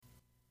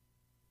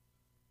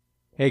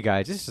Hey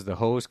guys, this is the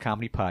Hose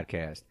Comedy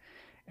Podcast,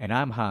 and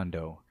I'm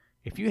Hondo.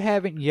 If you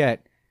haven't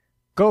yet,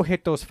 go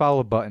hit those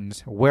follow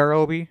buttons. Where,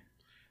 Obi?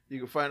 You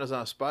can find us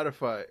on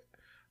Spotify,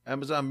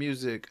 Amazon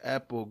Music,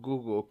 Apple,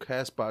 Google,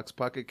 Castbox,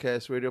 Pocket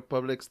Cast, Radio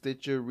Public,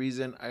 Stitcher,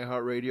 Reason,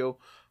 iHeartRadio,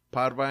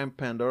 Podvine,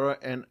 Pandora,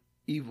 and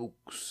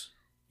eVoox.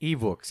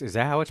 eVoox, is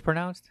that how it's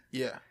pronounced?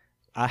 Yeah.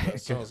 That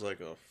sounds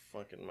like a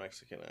fucking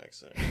Mexican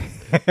accent.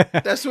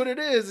 That's what it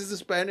is. It's a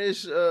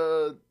Spanish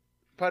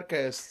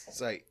podcast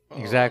site.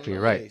 Exactly,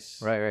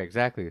 nice. right,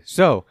 exactly.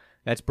 So,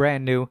 that's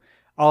brand new.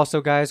 Also,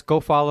 guys, go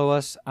follow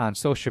us on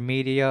social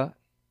media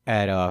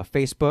at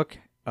Facebook,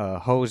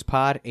 Hose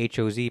Pod,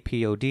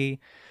 HOZPOD,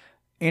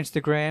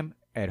 Instagram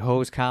at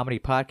Hose Comedy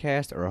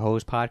Podcast or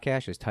Hose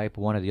Podcast. Just type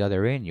one or the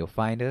other in, you'll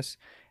find us.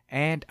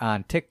 And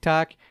on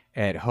TikTok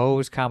at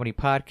Hose Comedy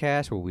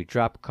Podcast, where we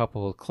drop a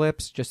couple of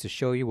clips just to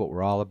show you what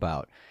we're all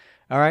about.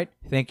 All right,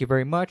 thank you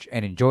very much,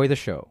 and enjoy the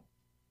show.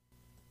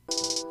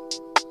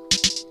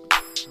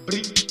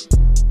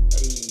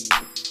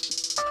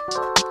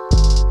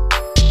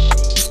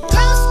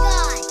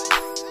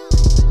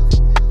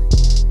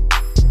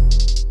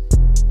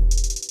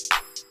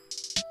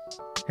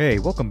 Hey,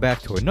 welcome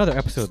back to another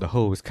episode of the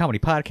Hose Comedy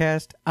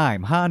Podcast.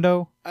 I'm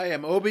Hondo. I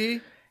am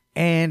Obi.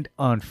 And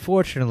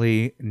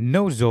unfortunately,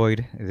 no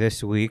Zoid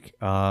this week.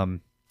 We're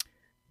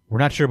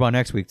not sure about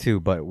next week too,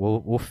 but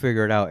we'll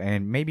figure it out.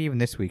 And maybe even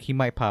this week, he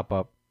might pop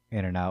up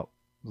in and out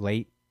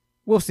late.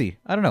 We'll see.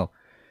 I don't know.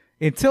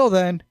 Until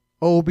then,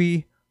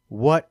 Obi,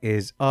 what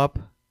is up?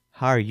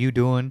 How are you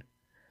doing?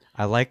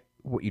 I like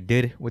what you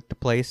did with the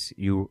place.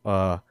 You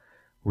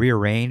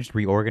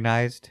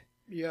reorganized.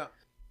 Yeah.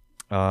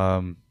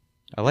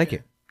 I like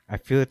it. I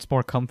feel it's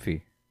more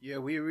comfy. Yeah,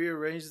 we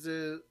rearranged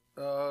it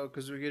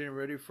because we're getting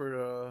ready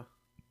for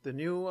the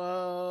new.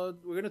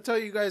 We're gonna tell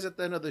you guys at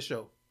the end of the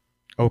show.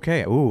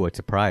 Okay. Ooh, a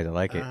surprise. I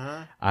like it.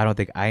 Uh-huh. I don't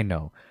think I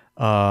know.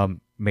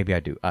 Maybe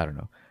I do. I don't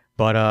know.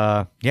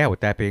 But yeah.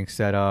 With that being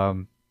said,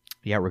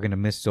 yeah, we're gonna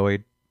miss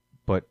Zoid.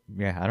 But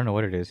yeah, I don't know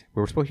what it is. He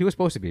was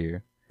supposed to be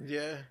here.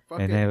 Yeah.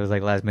 And then it was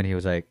like last minute. He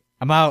was like,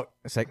 "I'm out."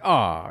 It's like,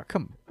 "Oh,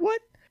 come.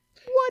 What?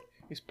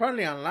 He's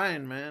probably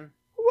online, man.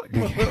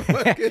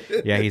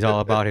 Yeah, he's all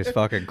about his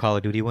fucking Call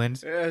of Duty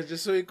wins. Yeah,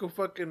 just so he could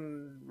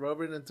fucking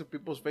rub it into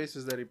people's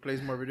faces that he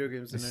plays more video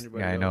games than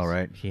anybody else. Yeah, I know,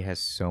 right? He has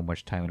so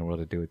much time in the world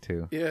to do it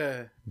too.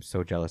 Yeah. I'm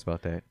so jealous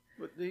about that.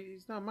 But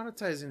he's not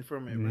monetizing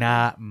from it, man.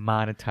 Not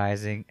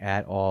monetizing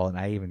at all. And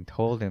I even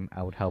told him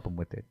I would help him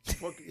with it.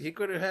 Well, he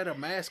could have had a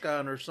mask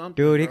on or something.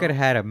 Dude, he could have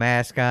had a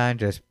mask on,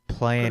 just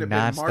playing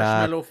nonstop.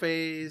 Marshmallow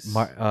face.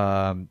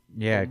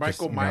 Yeah. Or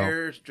Michael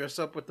Myers, dress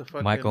up with the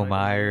fucking Michael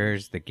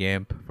Myers, the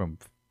Gimp from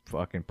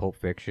fucking Pulp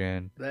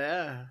Fiction.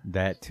 Yeah.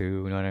 That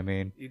too, you know what I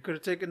mean? You could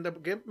have taken the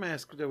Gimp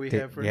mask that we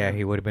have for him. Yeah,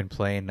 he would have been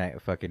playing that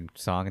fucking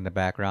song in the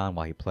background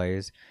while he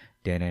plays.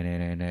 On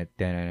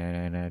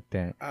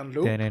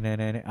loop?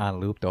 On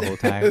loop the whole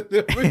time.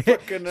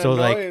 So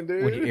annoying,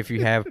 like if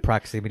you have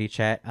proximity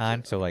chat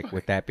on, so like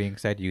with that being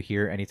said, you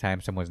hear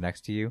anytime someone's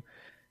next to you.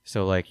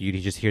 So like you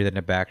just hear that in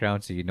the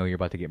background, so you know you're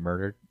about to get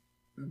murdered.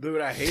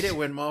 Dude, I hate it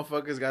when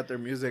motherfuckers got their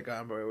music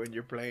on, bro, when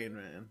you're playing,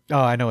 man.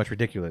 Oh, I know, it's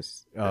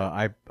ridiculous.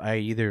 I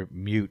either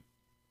mute.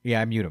 Yeah,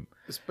 I mute them.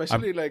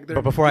 Especially like their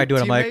But before I do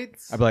it,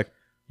 teammates. I'm like,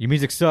 your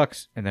music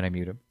sucks, and then I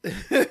mute him.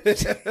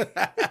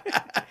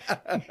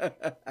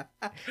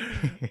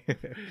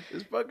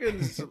 It's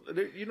fucking,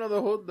 you know,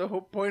 the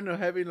whole point of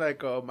having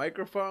like a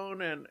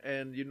microphone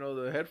and you know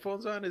the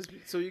headphones on is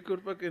so you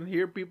could fucking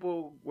hear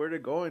people where they're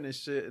going and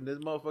shit. And this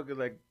motherfucker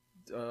like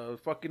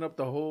fucking up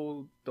the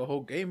whole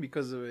game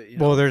because of it. You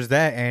know? Well, there's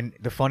that, and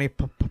the funny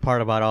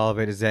part about all of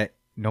it is that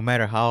no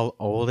matter how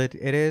old it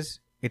is,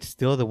 it's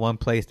still the one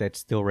place that's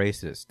still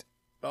racist.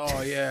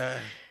 Oh yeah.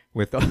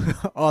 With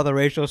all the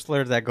racial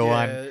slurs that go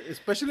on,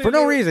 especially for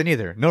no reason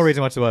either, no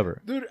reason whatsoever.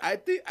 Dude, I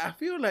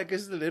feel like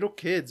it's the little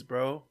kids,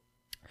 bro.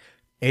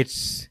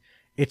 It's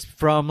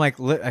from like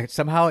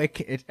somehow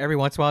it every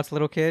once in a while it's a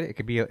little kid.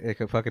 It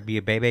could fucking be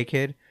a baby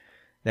kid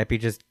that be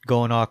just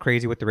going all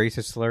crazy with the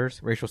racial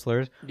slurs.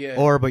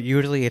 Yeah. But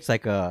usually it's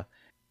like I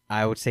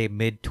would say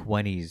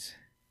mid-20s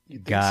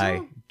guy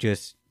so?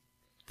 Just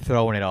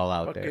throwing it all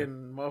out there.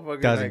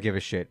 Doesn't give a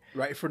shit.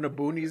 Right from the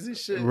boonies and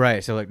shit.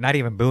 Right. So like not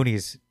even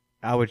boonies.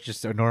 I was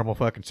just a normal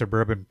fucking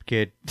suburban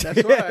kid.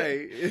 That's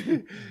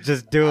right.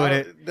 Just doing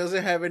it.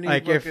 Doesn't have any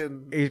like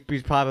fucking... If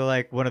he's probably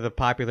like one of the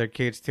popular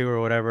kids too or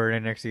whatever.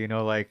 And next thing you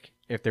know, like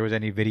if there was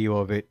any video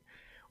of it,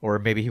 or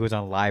maybe he was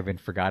on live and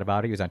forgot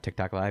about it. He was on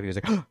TikTok live. He was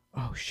like,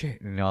 oh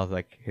shit. And all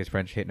like his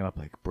friends hitting him up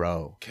like,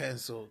 bro.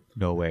 Canceled.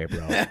 No way,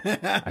 bro.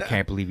 I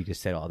can't believe you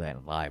just said all that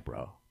in live,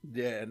 bro.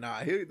 Yeah, nah.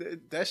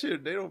 That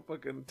shit, they don't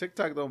fucking...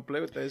 TikTok don't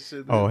play with that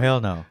shit. Oh, hell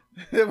no.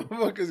 Them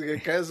motherfuckers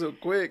get canceled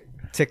quick.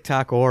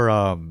 TikTok or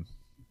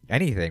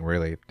anything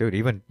really, dude.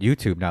 Even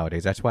YouTube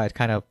nowadays. That's why it's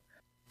kind of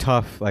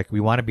tough. Like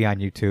we want to be on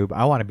YouTube.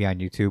 I want to be on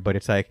YouTube, but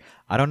it's like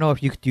I don't know if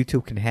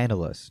YouTube can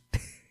handle us.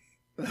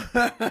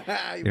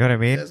 You know what I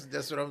mean?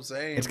 That's what I'm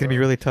saying. It's gonna be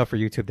really tough for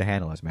YouTube to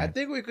handle us, man. I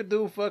think we could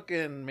do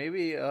fucking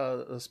maybe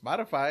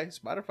Spotify.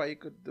 Spotify, you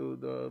could do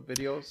the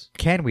videos.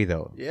 Can we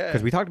though? Yeah.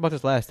 Because we talked about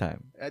this last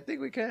time. I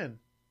think we can.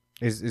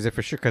 Is it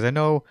for sure? Because I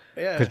know,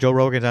 Yeah. because Joe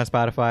Rogan's on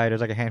Spotify.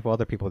 There's like a handful of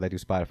other people that do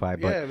Spotify,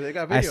 but Yeah, but they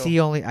got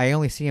video. I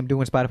only see him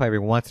doing Spotify every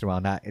once in a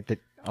while.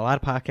 A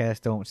lot of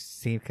podcasts don't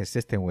seem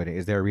consistent with it.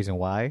 Is there a reason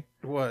why?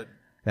 What?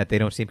 That they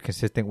don't seem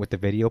consistent with the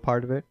video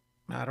part of it?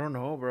 I don't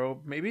know, bro.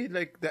 Maybe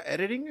like the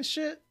editing and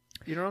shit.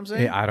 You know what I'm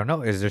saying? Yeah, I don't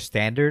know. Is there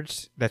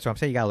standards? That's what I'm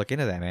saying. You gotta look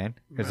into that, man.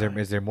 Is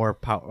there more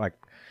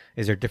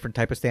is there different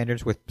type of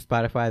standards with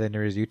Spotify than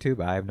there is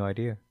YouTube? I have no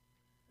idea.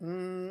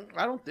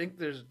 I don't think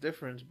there's a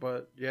difference,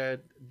 but yeah.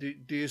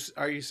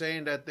 Are you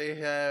saying that they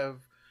have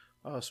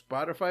a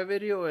Spotify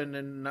video and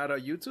then not a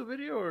YouTube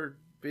video, or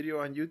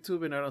video on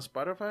YouTube and not on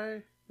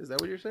Spotify? Is that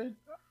what you're saying?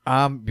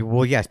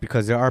 Well, yes,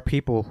 because there are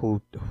people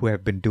who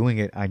have been doing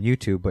it on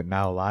YouTube, but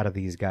now a lot of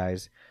these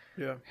guys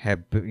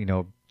have,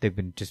 they've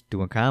been just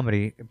doing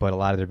comedy, but a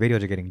lot of their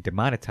videos are getting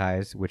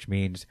demonetized, which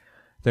means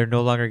they're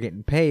no longer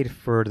getting paid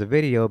for the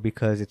video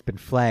because it's been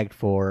flagged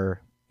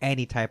for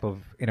any type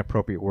of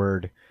inappropriate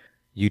word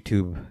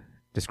YouTube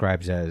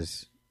describes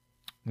as,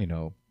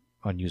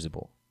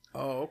 unusable.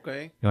 Oh,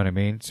 okay. You know what I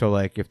mean? So,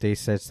 like, if they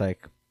said,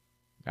 like,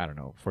 I don't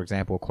know, for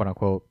example, quote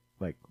unquote,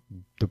 like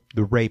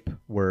the rape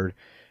word,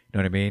 you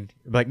know what I mean?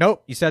 Like,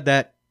 nope, you said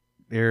that.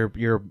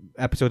 Your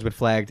episode's been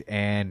flagged,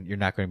 and you're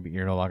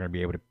no longer gonna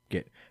be able to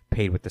get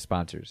paid with the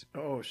sponsors.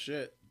 Oh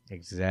shit!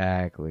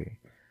 Exactly.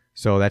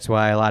 So that's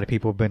why a lot of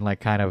people have been like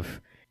kind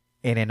of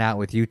in and out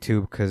with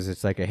YouTube, because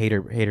it's like a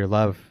hater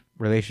love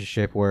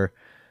relationship where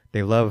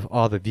they love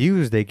all the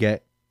views they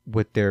get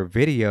with their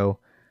video,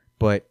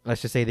 but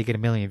let's just say they get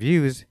 1 million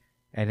views,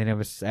 and then it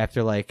was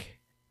after like,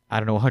 I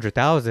don't know,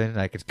 100,000,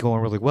 like it's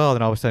going really well,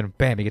 then all of a sudden,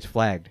 bam, it gets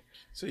flagged.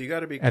 So you got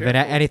to be careful. And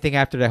then anything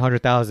after that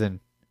 100,000,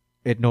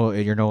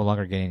 you're no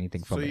longer getting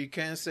anything from it. So you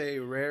can't say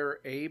rare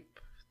ape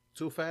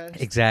too fast?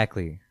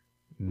 Exactly.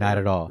 Not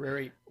at all. Rare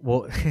ape.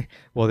 Well,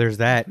 there's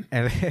that.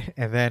 And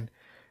then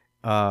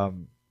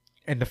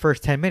in the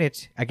first 10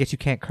 minutes, I guess you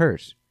can't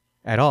curse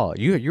at all.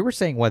 You were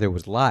saying whether it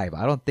was live.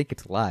 I don't think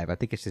it's live. I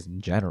think it's just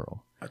in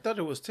general. I thought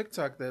it was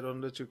TikTok that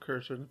don't let you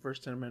curse in the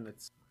first 10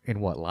 minutes. In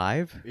what,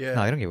 live? Yeah.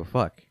 No, I don't give a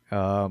fuck.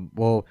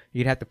 Well,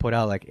 you'd have to put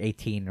out like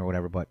 18 or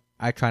whatever, but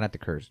I try not to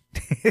curse.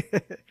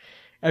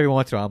 Every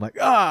once in a while, I'm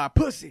like,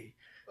 pussy.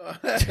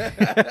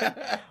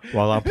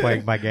 While I'm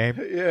playing my game.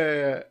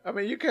 Yeah. I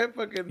mean, you can't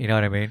fucking... You know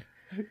what I mean?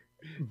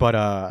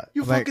 But,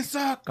 you fucking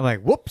suck. I'm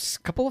like, whoops, a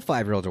couple of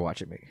 5-year-olds are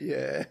watching me.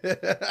 Yeah.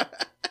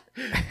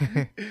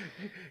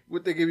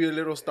 Would they give you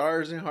little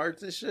stars and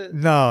hearts and shit?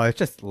 No, it's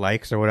just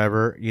likes or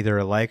whatever.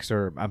 Either likes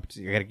or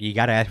you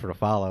gotta ask for the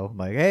follow. I'm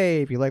like,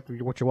 hey, if you like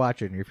what you're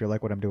watching, if you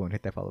like what I'm doing,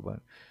 hit that follow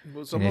button.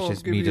 Well, someone will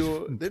give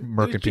you...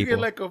 Did you get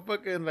like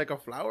a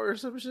flower or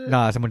some shit?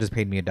 Nah, someone just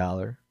paid me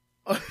 $1.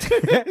 Shut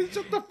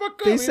the fuck up.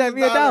 They sent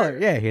me $1.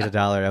 Yeah, here's $1.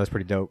 That was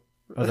pretty dope.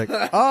 I was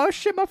like, oh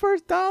shit, my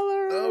first $1.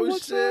 Oh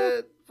What's shit.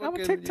 Up? I'm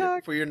a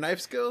TikTok. For your knife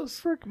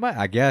skills?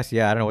 I guess,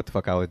 yeah. I don't know what the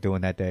fuck I was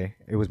doing that day.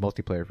 It was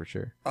multiplayer for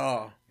sure.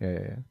 Oh.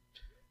 Yeah.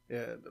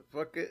 Yeah, the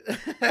fuck it.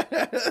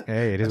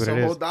 Hey, it is what it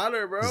is. That's a whole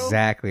 $1, bro.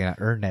 Exactly, and I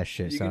earned that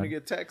shit, You're son. You're gonna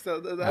get taxed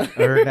out of that.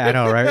 I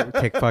know, right?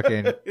 Take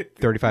fucking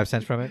 35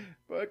 cents from it.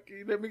 Fuck,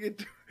 let me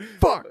get...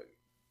 Fuck!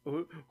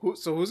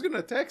 So who's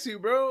gonna tax you,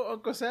 bro?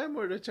 Uncle Sam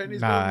or the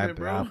Chinese government,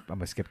 bro? I'm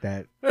gonna skip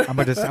that. I'm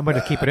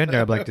gonna keep it in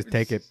there. I'm like, just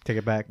take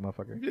it back,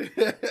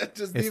 motherfucker.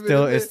 Just it's leave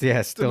still, it in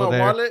it's still there.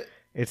 Wallet?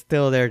 It's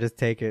still there. Just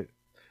take it.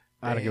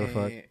 I don't give a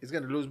fuck. He's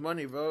gonna lose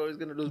money, bro. He's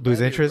gonna lose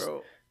value, interest.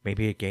 Bro.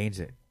 Maybe it gains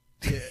it.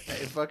 Yeah,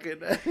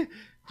 fucking,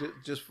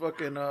 just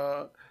fucking,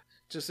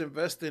 just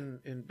invest in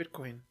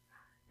Bitcoin.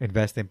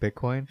 Invest in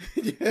Bitcoin.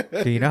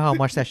 Yeah. Do you know how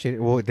much that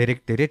shit? Well, did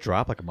it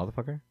drop like a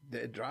motherfucker?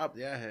 It dropped,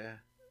 yeah.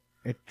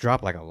 It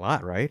dropped like a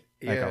lot, right?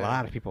 Like yeah. a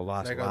lot of people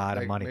lost a lot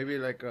of money. Maybe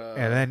like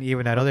and then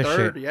even that other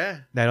third, shit, yeah.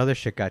 That other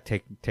shit got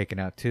taken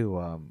out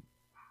too.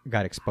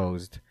 Got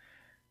exposed,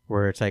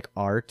 where it's like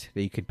art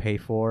that you could pay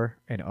for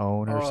and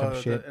own or some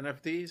shit.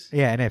 NFTs.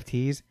 Yeah,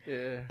 NFTs.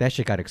 Yeah. That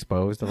shit got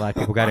exposed. A lot of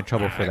people got in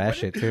trouble for that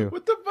shit too.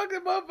 What the fuck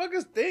did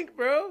motherfuckers think,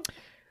 bro?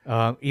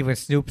 Even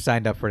Snoop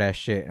signed up for that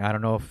shit. I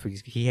don't know if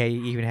he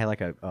even had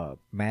like a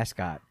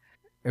mascot.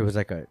 It was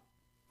like a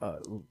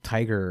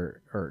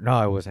tiger or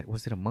no, was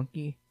it a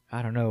monkey?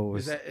 I don't know.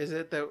 Is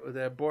it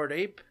that bored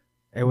ape?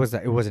 It was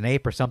an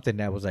ape or something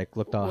that was like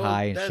looked all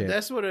high and shit.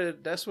 That's what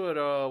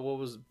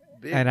was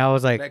big. And I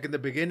was like, back in the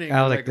beginning,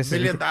 I was like, $1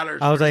 million.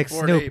 I was like,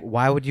 Snoop, ape.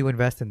 why would you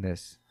invest in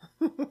this?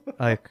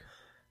 Like,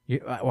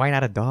 why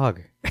not a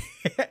dog?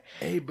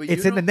 Hey, but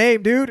it's in the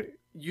name, dude.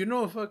 You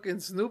know,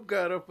 fucking Snoop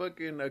got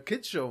a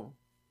kid show.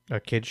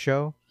 A kid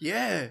show?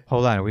 Yeah.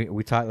 Hold on,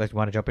 we talk. Let's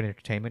want to jump in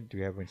entertainment. Do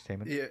we have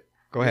entertainment? Yeah.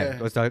 Go ahead.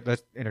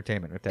 Let's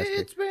entertainment. If that's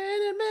it's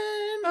raining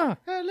man.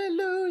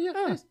 Hallelujah.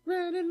 It's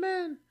raining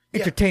man.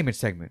 Entertainment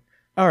segment.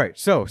 All right.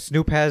 So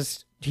Snoop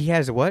has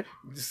what?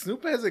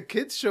 Snoop has a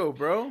kids show,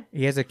 bro.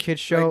 He has a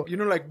kids show. Like,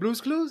 like Blue's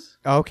Clues.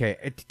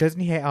 Okay. Doesn't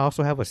he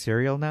also have a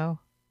cereal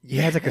now? He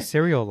has like a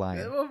cereal line.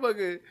 That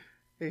motherfucker.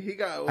 He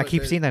got. I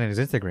keep seeing that in his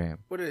Instagram.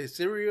 What is it?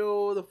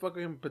 Cereal, the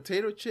fucking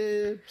potato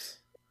chips.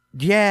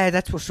 Yeah,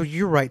 that's what. So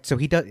you're right. So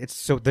he does. It's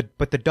so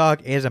but the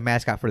dog is a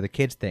mascot for the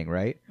kids thing,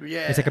 right?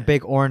 Yeah. It's like a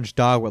big orange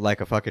dog with like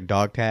a fucking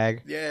dog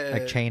tag, Yeah.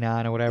 like chain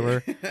on or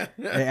whatever.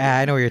 Yeah,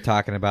 I know what you're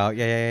talking about.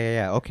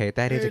 Yeah. Okay,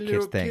 that is a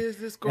kid's thing.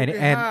 Kids, let's go And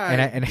get high.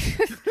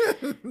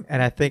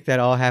 and I think that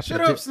all happened.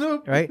 Shut up,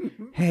 Snoop. Right?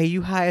 Hey,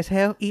 you high as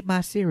hell? Eat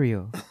my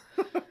cereal.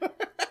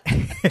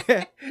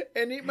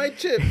 And eat my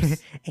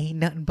chips. Ain't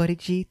nothing but a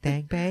G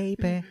thing,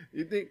 baby.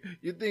 You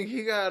think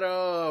he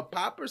got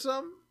pop or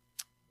something?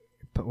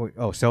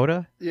 Oh,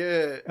 soda?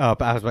 Yeah. Oh,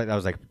 I was like, I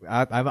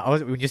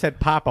was when you said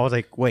pop, I was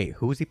like, wait,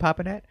 who's he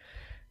popping at?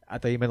 I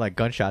thought you meant like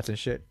gunshots and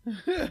shit.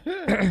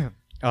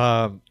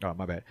 Oh,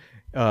 my bad.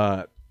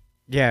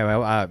 Yeah,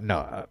 well,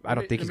 no, I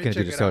don't think he's gonna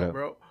do the soda.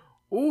 Bro.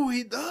 Oh,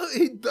 he does.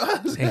 He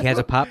does. And he has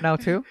a pop now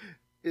too.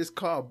 It's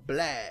called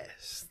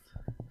Blast.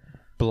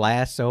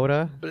 Blast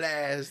soda.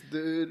 Blast,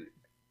 dude.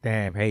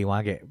 Damn. Hey, you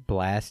want to get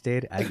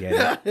blasted? I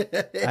get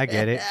it. I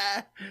get it.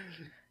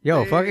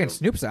 Yo, Damn. fucking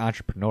Snoop's an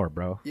entrepreneur,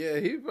 bro. Yeah,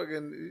 he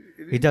fucking.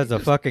 He does the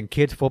just- fucking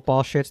kids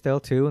football shit still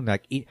too, and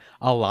like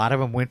a lot of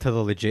them went to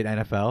the legit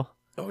NFL.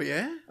 Oh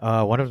yeah.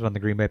 One of them on the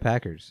Green Bay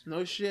Packers.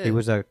 No shit. He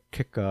was a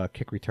kick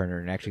returner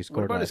and actually What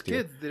scored about his last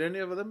year. kids? Did any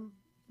of them?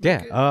 Yeah.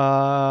 make it?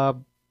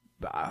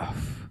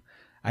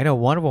 I know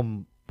one of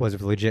them was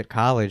a legit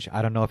college.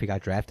 I don't know if he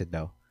got drafted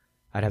though.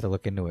 I'd have to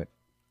look into it.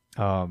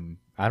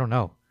 I don't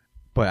know,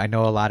 but I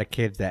know a lot of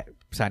kids that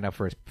signed up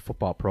for his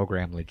football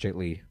program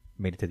legitly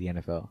made it to the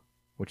NFL,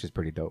 which is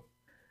pretty dope.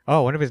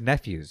 Oh, one of his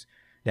nephews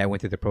that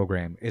went through the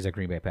program is a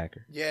Green Bay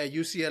Packer. Yeah,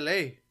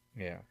 UCLA.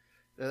 Yeah.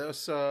 That was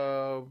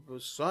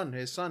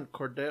his son,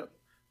 Cordell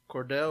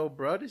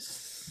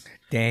Brodus.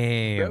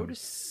 Damn.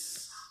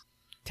 Brodus.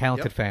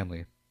 Talented Yep.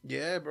 family.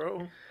 Yeah,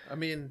 bro. I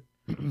mean,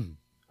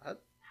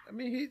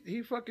 he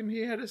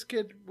had his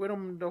kid with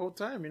him the whole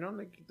time. You know,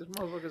 like this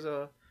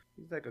motherfucker's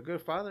he's like a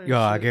good father. And Yo,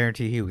 I shit.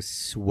 guarantee he was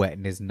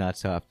sweating his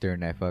nuts off during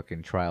that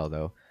fucking trial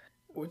though.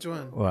 Which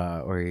one?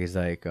 Where he's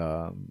like,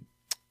 murder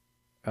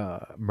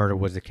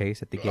was the case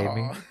that they gave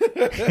me.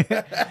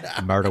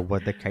 Murder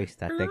was the case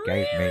that they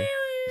gave me.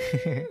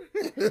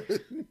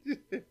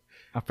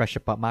 I'm fresh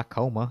up out my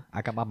coma.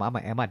 I got my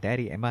mama and my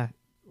daddy and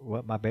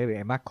my baby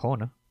in my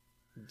corner.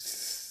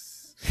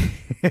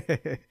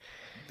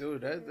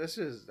 Dude, that's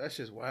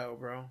just wild,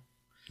 bro.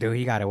 Dude,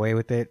 he got away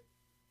with it,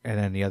 and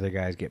then the other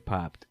guys get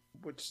popped.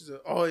 Which is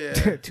oh yeah,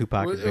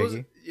 Tupac and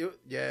Biggie.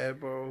 Yeah,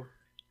 bro.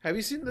 Have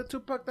you seen the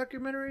Tupac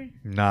documentary?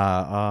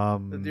 Nah,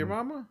 The Dear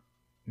Mama?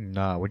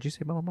 Nah, what'd you say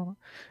about my mama?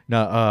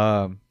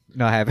 No,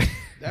 no, I haven't.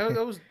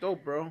 That was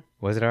dope, bro.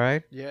 Was it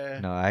alright? Yeah.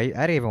 No, I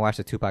didn't even watch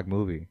the Tupac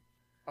movie.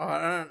 Oh,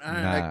 I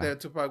didn't Nah. like that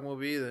Tupac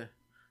movie either.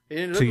 It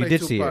didn't look So you like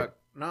did Tupac. see it?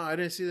 No, I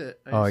didn't see that.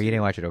 Oh, you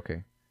didn't watch it?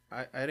 Okay.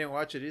 I didn't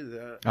watch it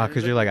either. Oh,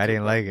 because you're like, I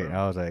didn't like it. Bro.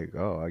 I was like,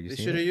 oh, are you They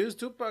seen should have it? used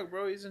Tupac,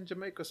 bro. He's in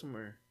Jamaica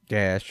somewhere.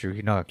 Yeah, that's true.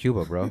 No,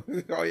 Cuba, bro.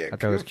 Oh yeah, I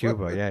thought it was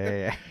Cuba.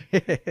 Yeah.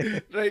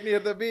 Right near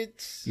the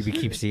beach. You be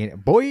keep seeing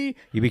it, boy.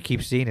 You be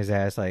keep seeing his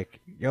ass like,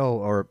 yo,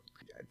 or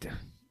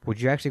would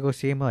you actually go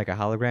see him at like a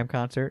hologram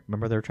concert?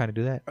 Remember they were trying to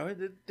do that? Oh,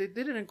 they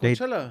did it in They-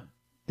 Coachella.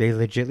 They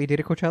legitly did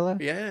a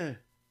Coachella? Yeah.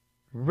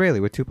 Really,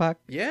 with Tupac?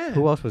 Yeah.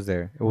 Who else was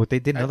there? Well, they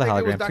did another I think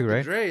it was hologram Dr. too,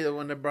 right? Dre, the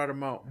one that brought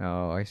him out.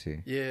 Oh, I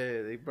see.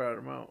 Yeah, they brought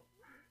him out.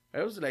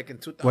 That was like in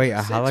 2006. Wait, a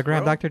hologram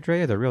bro. Dr.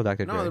 Dre or the real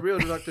Dr. Dre? No, the real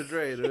Dr.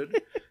 Dre, dude.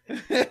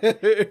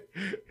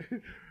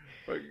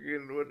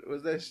 Fucking, what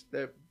was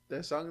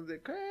that song? The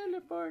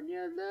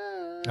California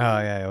Love. Oh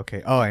yeah,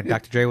 okay. Oh, and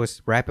Dr. Dre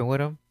was rapping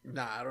with him.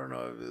 Nah, I don't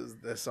know if it was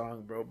that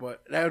song, bro.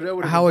 But that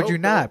would. How would you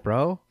not,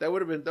 bro? That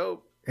would have been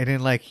dope. And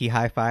then like he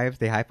high fives,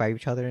 they high five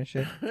each other and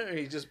shit,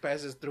 He just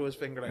passes through his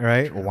finger like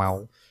right?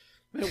 Wow,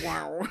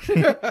 wow.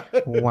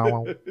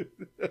 wow.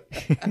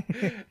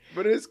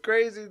 But it's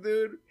crazy,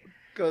 dude.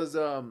 Cause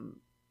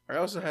I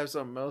also have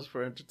something else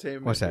for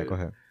entertainment. What's that? dude. Go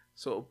ahead.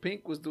 So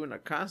Pink was doing a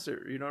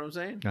concert. You know what I'm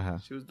saying? Uh-huh.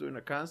 She was doing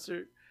a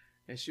concert,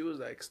 and she was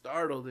like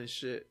startled and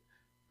shit,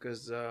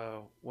 cause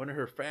one of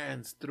her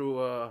fans threw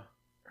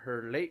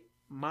her late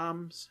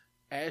mom's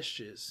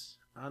ashes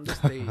on the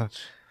stage.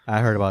 I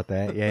heard about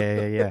that.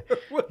 Yeah.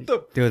 What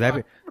the Dude,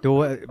 fuck?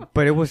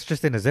 but it was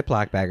just in a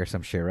Ziploc bag or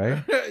some shit,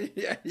 right?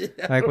 yeah.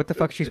 Like, what the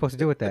fuck is she supposed to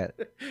do with that?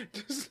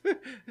 Just,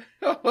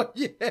 oh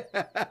yeah.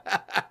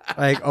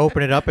 Like,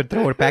 open it up and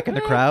throw it back in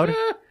the crowd?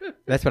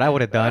 That's what I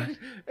would have done.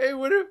 Hey,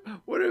 what if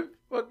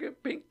fucking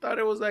Pink thought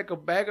it was like a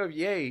bag of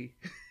yay?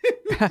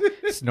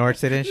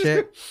 Snorts it and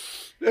shit.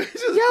 Just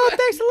Yo,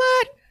 thanks a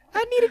lot.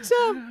 I needed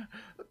some.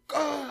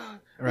 God,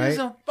 Right? right?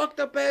 Some fucked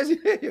up ass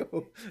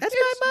yo. That's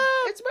my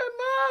mom. It's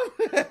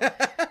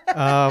my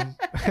mom.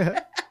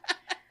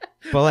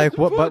 But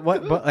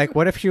like,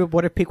 what if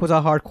Pink was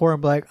all hardcore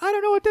and be like, I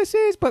don't know what this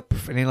is, but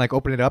pff, and then like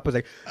open it up, it's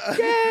like,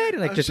 yeah, and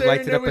like I'm just sharing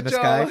lights it up in with the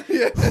y'all. sky.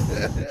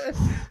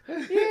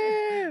 Yeah.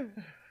 Yeah.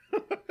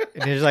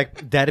 And there's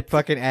like that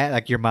fucking ad,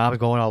 like your mom's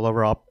going all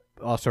over all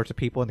sorts of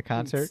people in the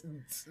concert.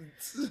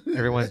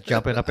 Everyone's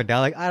jumping up and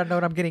down like, I don't know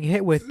what I'm getting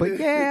hit with, but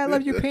yeah, I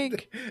love you,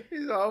 Pink.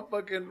 He's all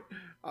fucking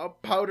all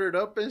powdered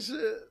up and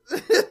shit.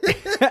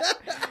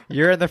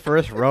 You're in the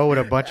first row with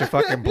a bunch of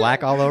fucking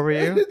black all over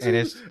you, and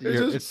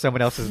it's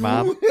someone else's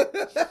mom.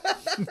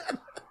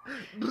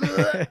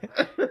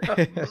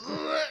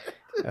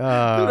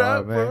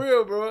 Oh, man. For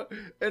real, bro.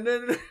 And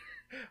then,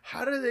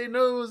 how did they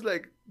know it was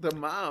like the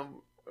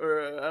mom?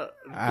 Or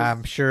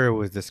I'm sure it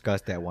was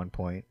discussed at one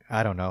point.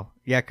 I don't know.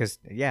 Yeah,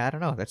 I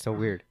don't know. That's so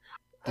weird.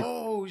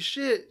 Oh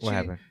shit! What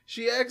happened?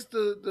 She asked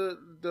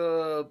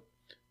the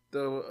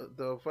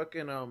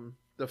fucking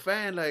the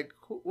fan, like,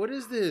 what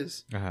is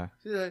this?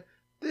 She's like,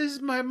 this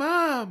is my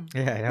mom.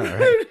 Yeah, I know,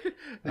 right?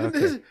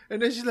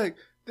 and then she's like,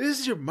 this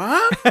is your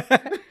mom?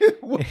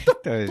 What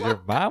the is your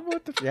mom?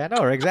 What the? Yeah, I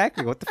know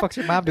exactly. What the fuck's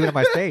your mom doing on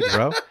my stage,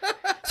 bro?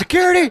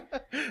 Security!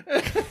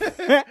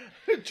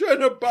 Trying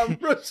to bomb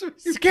rush me.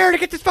 Security!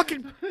 Get this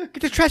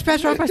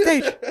trespasser off my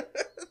stage.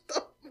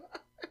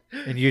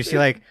 And you see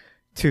like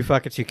two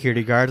fucking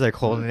security guards like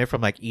holding it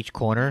from like each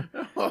corner,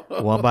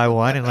 one by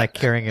one, and like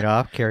carrying it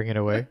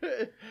away.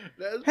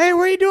 Hey,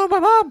 what are you doing, my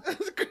mom?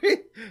 That's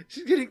great.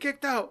 She's getting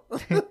kicked out.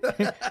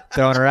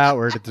 Throwing her out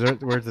where it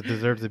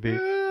deserves to be.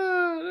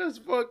 That's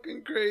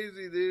fucking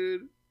crazy,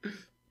 dude.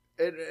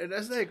 And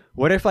that's like,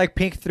 what if like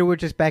Pink threw it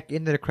just back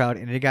into the crowd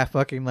and it got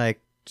fucking like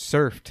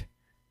surfed?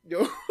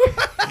 Yo.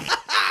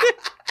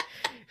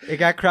 It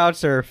got crowd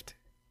surfed.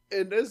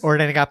 Or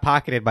then it got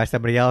pocketed by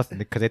somebody else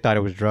because they thought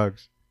it was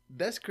drugs.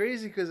 That's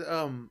crazy because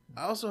I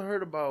also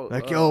heard about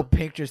like, yo,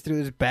 Pink just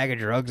threw this bag of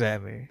drugs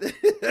at me.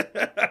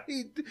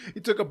 he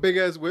took a big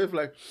ass whiff,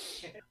 like,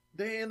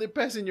 damn, they're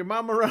passing your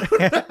mom around.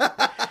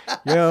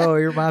 Yo,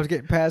 your mom's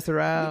getting passed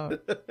around.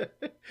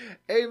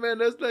 Hey man,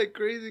 that's like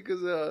crazy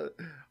because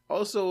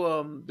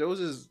also there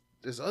was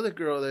this other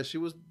girl that she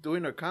was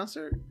doing her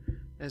concert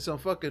and some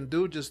fucking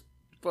dude just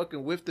fucking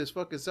whiffed his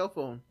fucking cell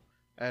phone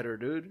at her,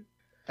 dude,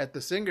 at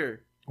the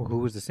singer. Well, who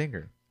was the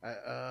singer?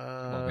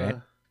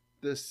 Man.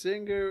 The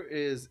singer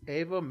is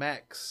Ava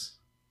Max.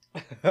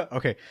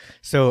 Okay,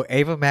 so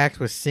Ava Max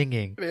was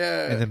singing.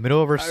 Yeah. In the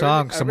middle of her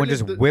song, someone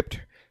just whipped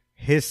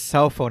his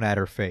cell phone at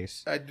her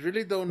face. I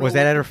really don't know. Was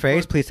that at her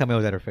face? Please tell me it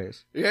was at her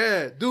face.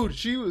 Yeah, dude,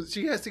 she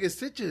has to get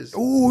stitches.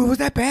 Ooh, was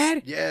that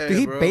bad? Yeah, did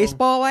he bro.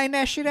 baseball line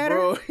that shit at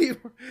her?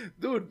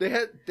 Dude,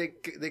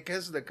 they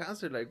canceled the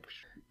concert like.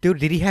 Dude,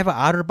 did he have an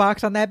otter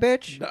box on that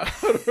bitch? No.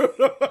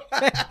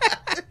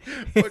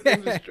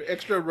 Fucking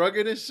extra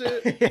rugged and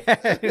shit.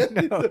 Yeah,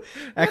 no.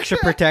 Extra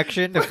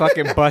protection to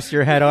fucking bust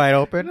your head wide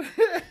open.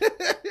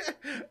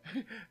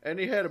 And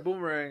he had a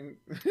boomerang.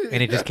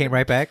 And it just came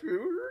right back?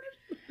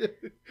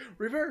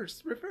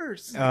 Reverse.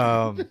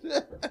 Damn,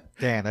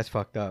 that's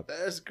fucked up.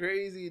 That's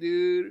crazy,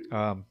 dude.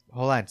 Hold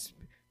on.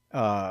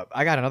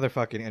 I got another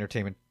fucking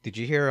entertainment. Did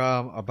you hear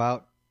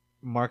about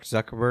Mark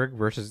Zuckerberg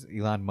versus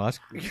Elon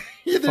Musk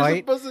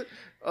fight?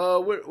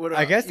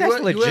 I guess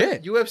that's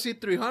legit. UFC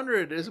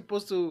 300 is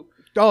supposed to.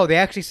 Oh, they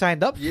actually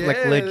signed up. Yeah, like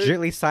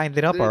legitly signed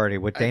it up already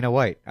with Dana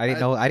White. I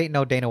didn't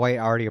know Dana White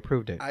already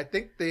approved it. I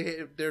think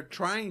they're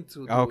trying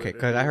to. Okay,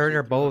 because I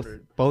heard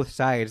both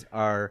sides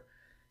are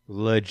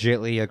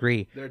legitly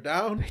agree. They're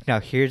down. Now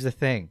here's the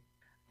thing.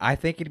 I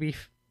think it'd be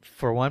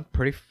for one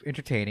pretty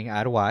entertaining.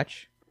 I'd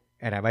watch,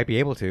 and I might be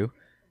able to.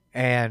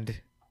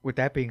 And with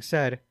that being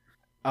said,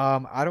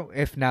 I've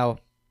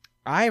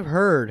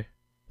heard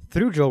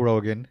through Joe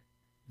Rogan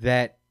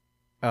that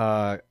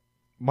Mark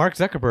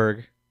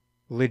Zuckerberg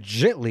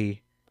legitly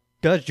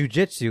does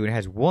jujitsu and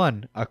has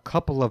won a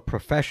couple of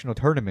professional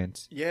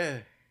tournaments.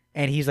 Yeah.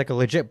 And he's like a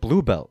legit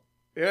blue belt.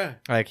 Yeah.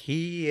 Like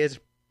he is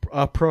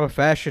a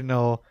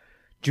professional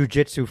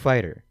jujitsu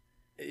fighter.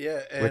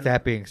 Yeah. With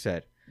that being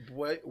said.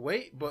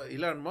 Wait, but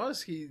Elon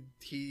Musk, he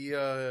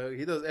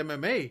does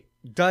MMA.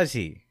 Does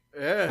he?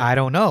 Yeah. I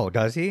don't know.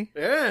 Does he?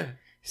 Yeah.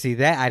 See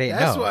that I didn't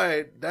know.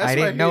 I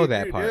didn't know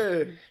that part.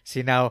 Yeah.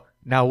 See now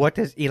what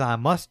does Elon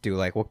Musk do?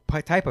 Like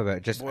what type of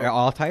it? Just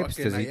all types?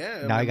 Does he?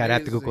 Now you gotta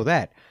have to Google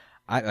that.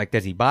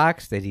 Does he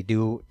box? Does he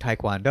do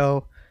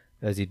taekwondo?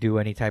 Does he do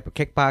any type of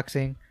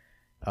kickboxing?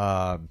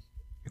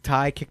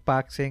 Thai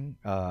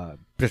kickboxing?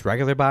 Just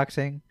regular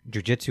boxing?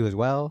 Jiu-jitsu as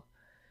well?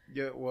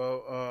 Yeah.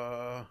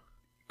 Well,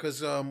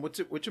 cause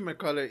what you might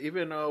call it?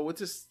 Even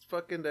what's this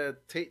fucking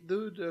that Tate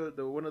dude?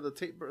 The one of the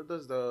Tate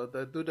brothers,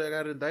 the dude that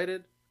got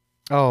indicted.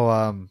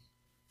 Oh,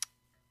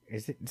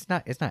 is it? It's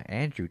not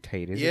Andrew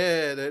Tate, is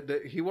it? Yeah,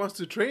 he wants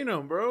to train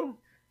him, bro.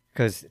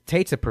 Because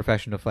Tate's a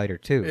professional fighter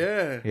too.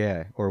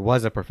 Yeah, or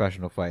was a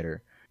professional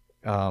fighter.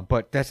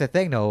 But that's the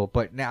thing, though.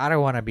 But now I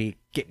don't want to be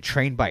getting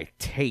trained by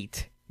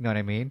Tate. You know what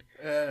I mean?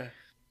 Yeah.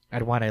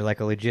 I'd want a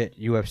legit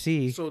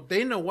UFC. So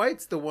Dana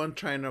White's the one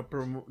trying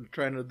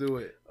to do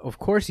it. Of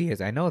course he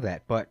is. I know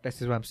that. But this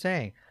is what I'm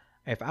saying.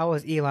 If I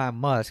was Elon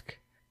Musk,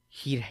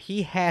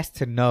 he has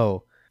to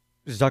know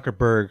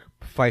Zuckerberg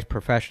fights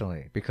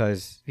professionally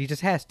because he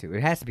just has to.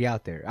 It has to be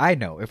out there. I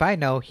know. If I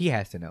know, he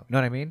has to know. Know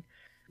what I mean?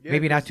 Yeah,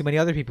 maybe not too many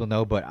other people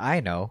know, but I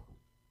know.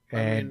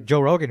 And Joe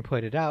Rogan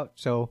put it out.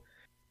 So,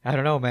 I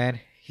don't know, man.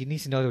 He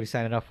needs to know what he's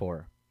signing up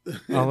for.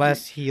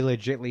 Unless he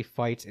legitly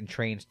fights and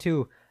trains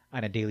too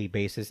on a daily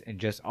basis and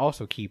just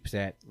also keeps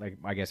that, like,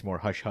 I guess, more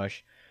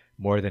hush-hush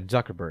more than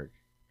Zuckerberg.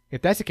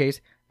 If that's the case,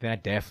 then I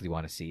definitely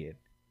want to see it.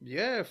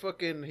 Yeah,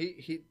 fucking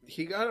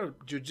he got a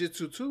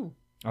jiu-jitsu too.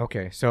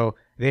 Okay, so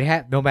they'd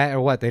have no matter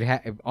what they'd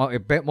have.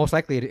 Most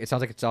likely, it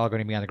sounds like it's all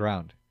going to be on the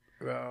ground.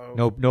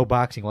 No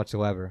boxing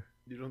whatsoever.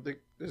 You don't think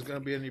there's going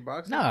to be any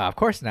boxing? No, of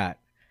course not.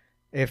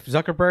 If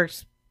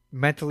Zuckerberg's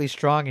mentally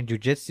strong in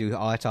jiu-jitsu,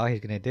 that's all he's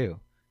going to do.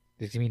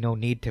 There's going to be no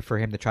need for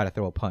him to try to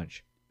throw a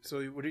punch.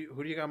 So who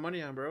do you got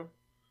money on, bro?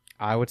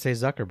 I would say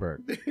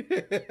Zuckerberg.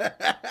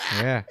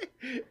 Yeah.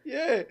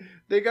 Yeah.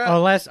 They got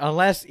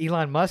unless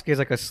Elon Musk is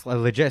like a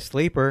legit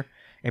sleeper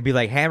and be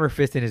like hammer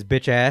fisting his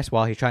bitch ass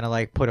while he's trying to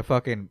like put a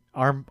fucking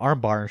arm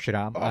bar and shit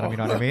on him, you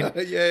know what I mean?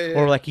 Yeah.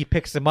 Or like he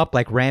picks him up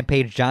like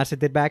Rampage Johnson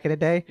did back in the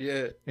day.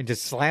 Yeah. And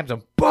just slams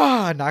him,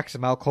 bah, knocks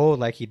him out cold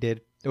like he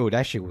did. Oh,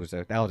 that shit was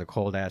a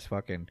cold ass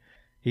fucking.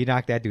 He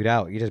knocked that dude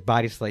out. He just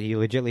body slam. He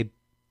legitly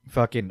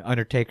fucking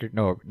Undertaker.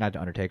 No, not the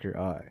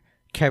Undertaker.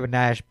 Kevin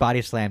Nash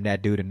body slammed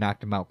that dude and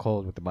knocked him out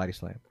cold with the body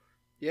slam.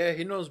 Yeah,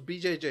 he knows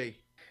BJJ.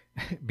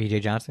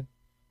 BJ Johnson?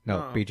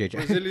 No, BJ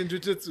Johnson. Brazilian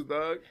Jiu-Jitsu,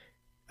 dog.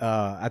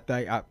 I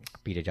thought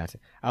BJ Johnson.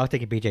 I was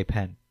thinking BJ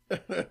Penn.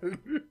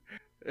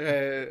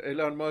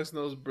 Elon Musk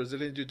knows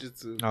Brazilian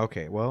Jiu-Jitsu.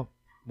 Okay, well,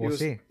 we'll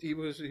see. He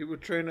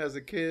would train as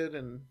a kid,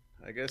 and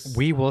I guess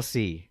we will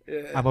see.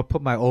 Yeah. I'm gonna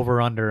put my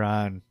over under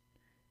on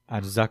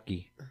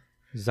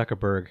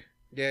Zuckerberg.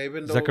 Yeah,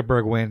 even though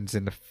Zuckerberg wins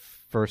in the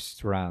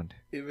first round.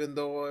 Even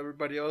though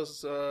everybody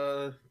else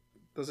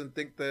doesn't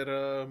think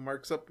that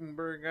Mark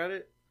Zuckerberg got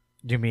it.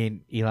 You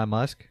mean Elon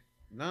Musk?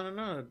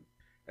 No.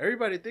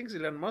 Everybody thinks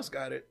Elon Musk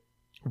got it.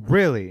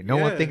 Really? No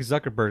one thinks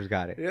Zuckerberg's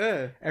got it.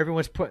 Yeah.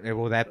 Everyone's putting.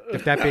 Well,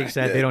 if that being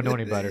said, they don't know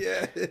any better.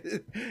 Yeah.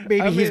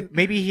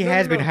 Maybe he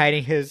has been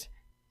hiding his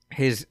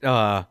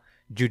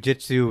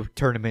jiu-jitsu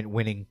tournament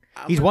winning.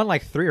 He's won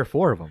like 3 or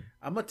 4 of them.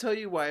 I'm gonna tell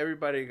you why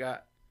everybody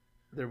got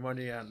their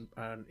money on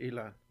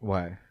Elon.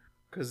 Why?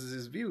 Because it's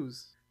his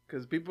views.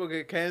 Because people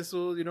get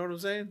canceled. You know what I'm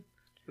saying?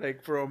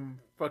 Like from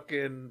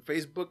fucking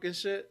Facebook and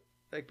shit.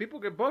 Like people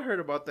get butthurt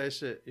about that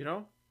shit. You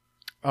know?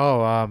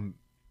 Oh,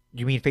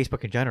 you mean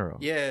Facebook in general?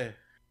 Yeah.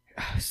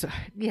 So,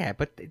 yeah,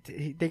 but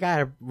they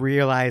gotta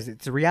realize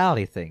it's a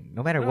reality thing.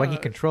 No matter what he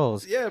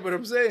controls. Yeah, but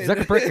I'm saying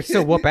Zuckerberg can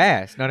still whoop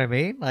ass. Know what I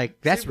mean? Like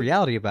that's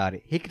reality about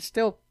it. He could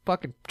still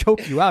fucking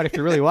choke you out if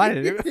you really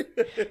wanted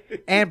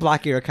to, and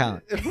block your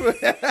account.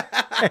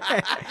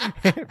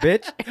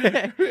 Bitch.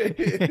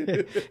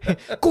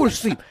 Go to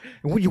sleep.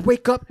 And when you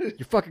wake up,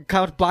 your fucking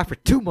account's blocked for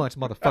 2 months,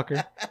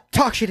 motherfucker.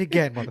 Talk shit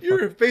again, motherfucker.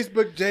 You're in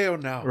Facebook jail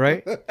now.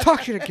 Right?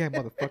 Talk shit again,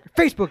 motherfucker.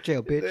 Facebook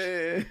jail, bitch.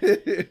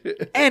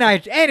 and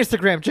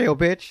Instagram jail,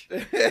 bitch.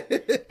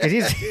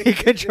 Because he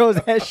controls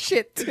that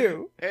shit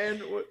too.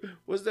 And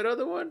was that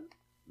other one?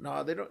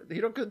 No, they don't.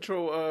 He don't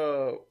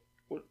control.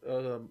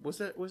 What's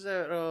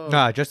that?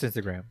 Nah, just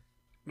Instagram.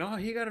 No,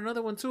 he got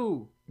another one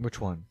too. Which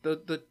one?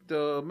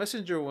 The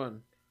messenger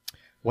one.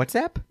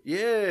 WhatsApp?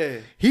 Yeah.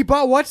 He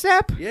bought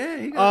WhatsApp?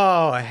 Yeah.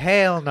 Oh,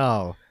 hell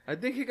no. I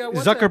think he got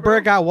WhatsApp.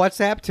 Zuckerberg got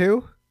WhatsApp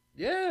too?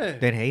 Yeah.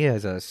 Then he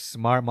is a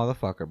smart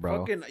motherfucker,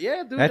 bro. Fucking,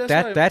 yeah, dude.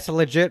 That's a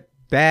legit.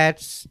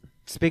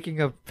 Speaking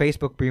of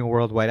Facebook being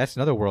worldwide, that's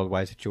another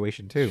worldwide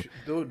situation too.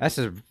 Dude, that's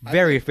a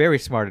very, very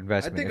smart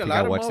investment. I think a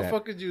lot of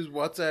motherfuckers use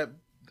WhatsApp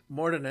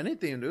more than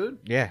anything, dude.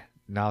 Yeah.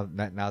 Now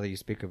that you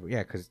speak of,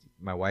 because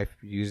my wife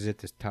uses it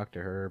to talk to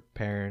her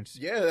parents.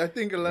 Yeah, I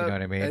think a lot. You know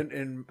what I mean?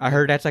 And I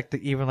heard that's like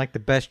even the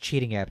best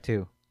cheating app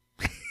too.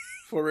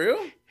 For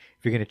real?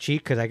 If you're gonna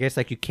cheat, because I guess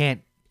like it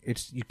can't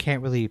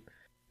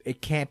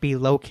be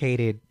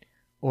located,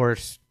 or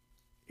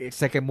it's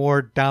like a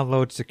more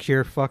download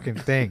secure fucking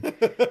thing.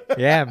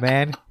 Yeah,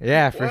 man.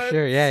 Yeah, for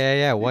sure.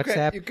 Yeah.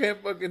 WhatsApp. You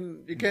can't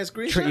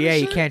screenshot.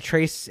 You can't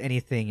trace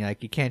anything.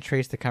 Like you can't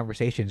trace the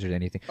conversations or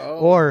anything. Oh.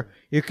 Or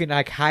you can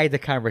like hide the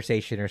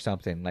conversation or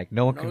something. Like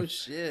no one can. Oh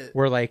shit.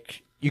 Where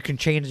like you can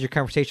change your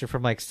conversation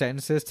from like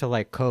sentences to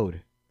like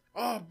code.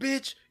 Oh,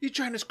 bitch! You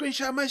trying to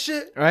screenshot my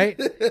shit? Right?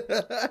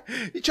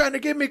 You trying to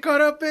get me caught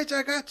up, bitch?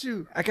 I got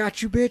you,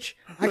 bitch.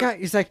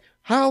 It's like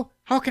how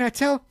can I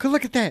tell? 'Cause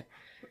look at that.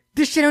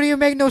 This shit don't even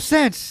make no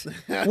sense.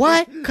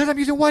 What? Because I'm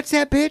using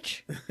WhatsApp,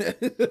 bitch.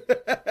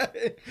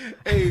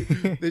 Hey,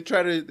 they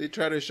try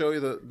to show you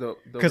the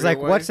because like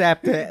way.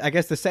 WhatsApp, I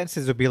guess the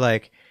sentences would be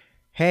like,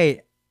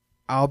 "Hey,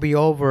 I'll be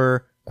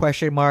over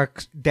question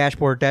mark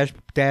dashboard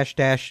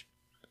dash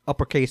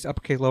uppercase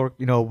lower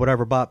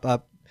whatever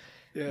up.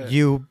 Yeah.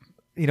 You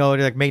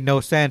like made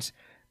no sense,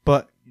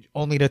 but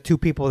only the 2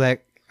 people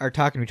that are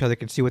talking to each other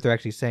can see what they're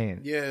actually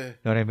saying. Yeah,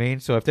 know what I mean?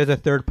 So if there's a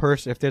third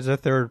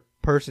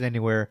person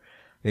anywhere,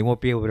 they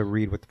won't be able to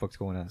read what the fuck's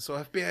going on. So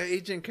FBI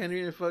agent can't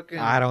even fucking.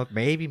 I don't.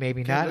 Maybe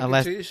not.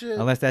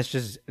 Unless that's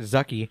just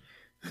Zucky,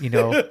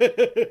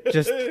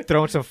 just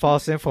throwing some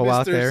false info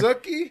out there.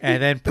 Zucky?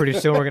 And then pretty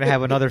soon we're gonna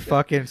have another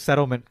fucking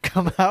settlement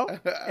come out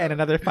and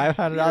another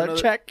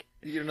 $500 check.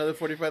 You get another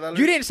 $45.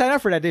 You didn't sign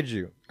up for that, did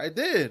you? I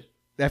did.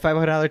 That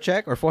 $500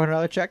 check or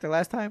 $400 check the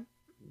last time?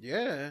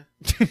 Yeah.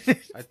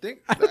 I think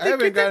I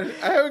haven't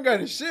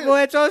gotten shit. Well,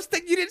 that's all I was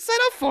thinking. You didn't sign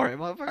up for it,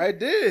 motherfucker. I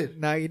did.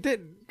 No, you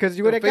didn't, because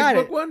you would have got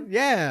it. Facebook one?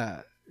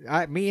 Yeah.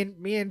 Me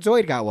and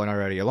Zoid got one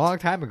already a long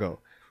time ago.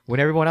 when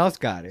everyone else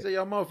got So it.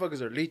 y'all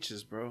motherfuckers are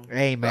leeches, bro.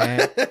 Hey,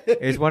 man.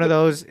 It's one of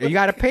those. You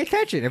got to pay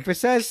attention. If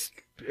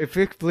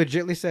it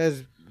legitimately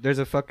says there's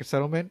a fucking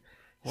settlement,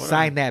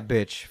 sign that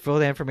bitch. Fill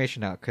the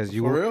information out. Because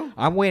For real?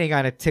 I'm waiting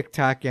on a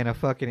TikTok and a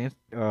fucking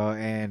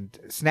and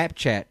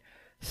Snapchat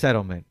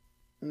settlement.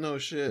 No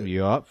shit.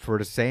 Yup, for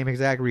the same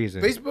exact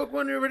reason. Facebook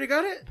one, you already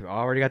got it?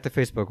 Already got the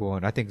Facebook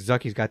one. I think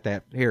Zucky's got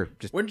that. Here,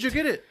 just When did you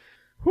get it?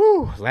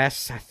 whew,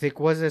 last I think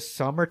was it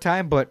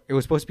summertime, but it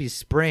was supposed to be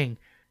spring,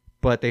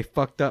 but they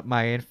fucked up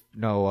my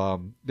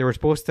they were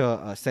supposed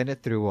to send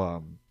it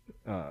through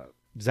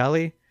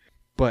Zelly,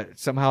 but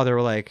somehow they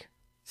were like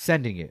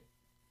sending it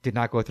did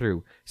not go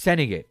through,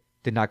 sending it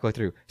did not go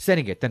through,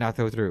 sending it did not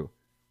go through.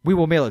 We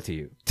will mail it to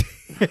you.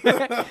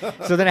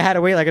 So then I had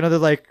to wait like another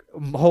like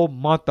whole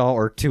month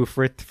or two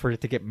for it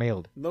to get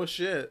mailed. No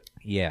shit.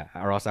 Yeah,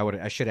 or else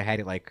I should have had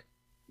it like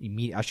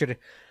immediate.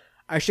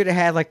 I should have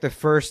had like the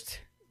first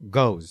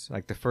goes,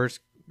 like the first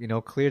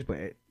clears, but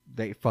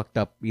they fucked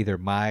up either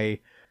my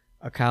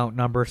account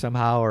number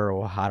somehow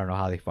or I don't know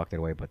how they fucked it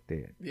away, but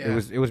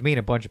it was me and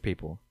a bunch of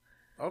people.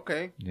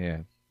 Okay. Yeah.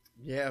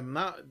 Yeah, I'm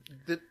not.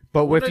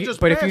 But if you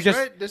just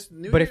right? This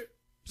new but year, if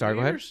sorry, New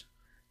go ahead. Year's?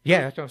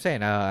 Yeah, that's what I'm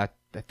saying. I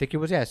think it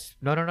was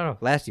no,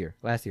 last year.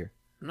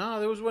 No,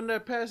 there was one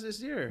that passed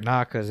this year.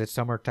 Nah, because it's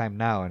summertime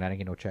now and I didn't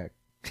get no check.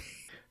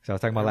 So I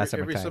was talking about last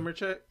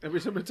summertime. Every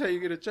summertime you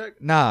get a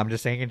check. Nah, I'm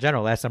just saying in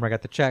general. Last summer I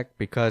got the check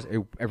because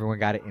everyone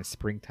got it in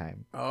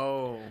springtime.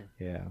 Oh.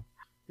 Yeah.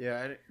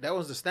 Yeah, that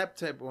was the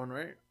Snapchat one,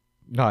 right?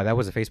 No, that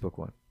was a Facebook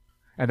one,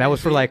 and that was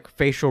for like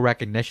facial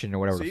recognition or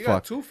whatever So the you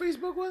fuck. got two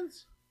Facebook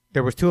ones?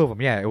 There was two of them.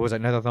 Yeah, it was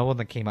another one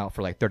that came out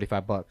for like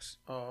 $35.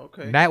 Oh,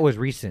 okay. And that was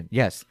recent.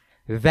 Yes,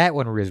 that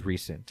one was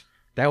recent.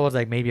 That was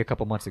like maybe a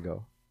couple months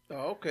ago.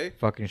 Oh, okay.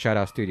 Fucking shout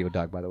out Studio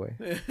Dog, by the way.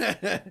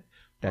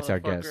 That's our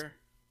guest. Motherfucker.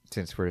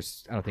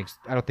 Since I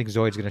don't think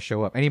Zoid's gonna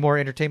show up. Any more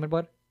entertainment,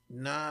 bud?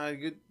 Nah,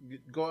 you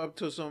go up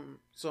to something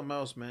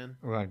else, man.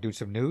 We're gonna do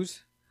some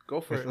news. Go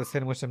for it. Let's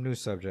hit him with some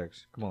news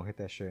subjects. Come on, hit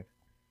that shit.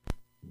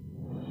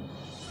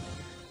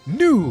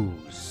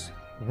 News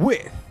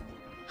with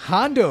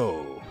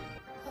Hondo.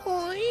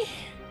 Hoi.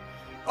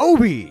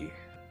 Obi.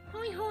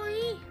 Hoi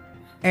hoi.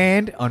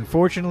 And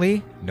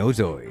unfortunately, no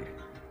Zoid.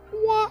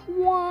 Wah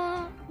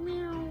wah.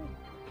 Meow.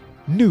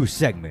 New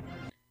segment.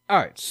 All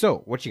right, so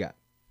what you got?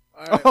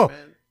 All right, Oh,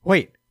 man.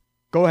 wait.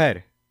 Go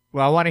ahead.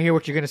 Well, I want to hear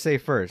what you're gonna say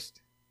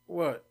first.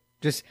 What?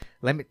 Just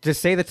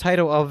say the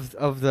title of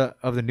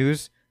the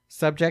news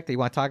subject that you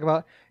want to talk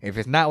about. If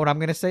it's not what I'm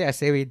gonna say, I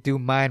say we do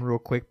mine real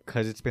quick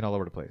because it's been all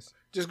over the place.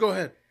 Just go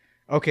ahead.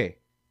 Okay.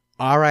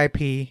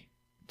 R.I.P.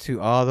 to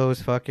all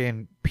those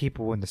fucking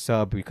people in the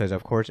sub because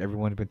of course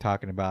everyone's been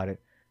talking about it.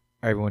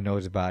 Everyone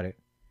knows about it.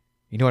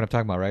 You know what I'm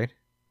talking about, right?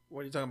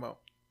 What are you talking about?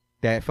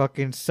 That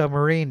fucking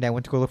submarine that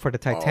went to go look for the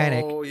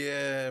Titanic. Oh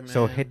yeah, man.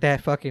 So hit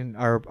that fucking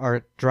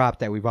our drop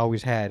that we've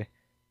always had.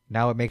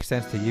 Now it makes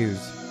sense to use.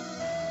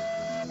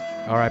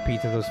 R.I.P.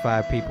 to those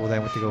 5 people that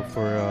went to go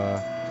for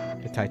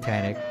the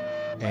Titanic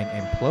and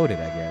imploded.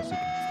 I guess you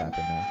can stop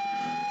it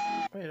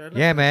now. Wait, I like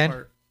Yeah, that man.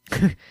 part.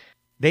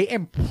 They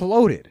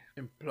imploded.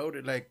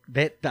 Imploded like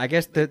That I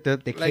guess they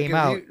like came if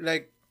out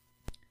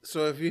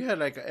so if you had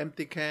like an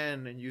empty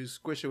can and you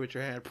squish it with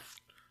your hand,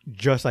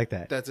 just like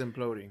that. that's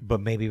imploding.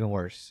 But maybe even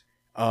worse.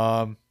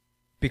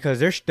 Because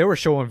they were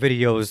showing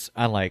videos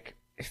on like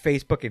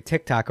Facebook and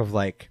TikTok of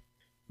like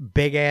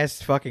big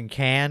ass fucking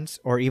cans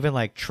or even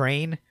like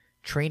train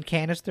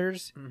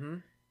canisters Mm-hmm.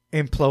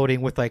 imploding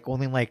with like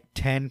only like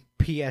 10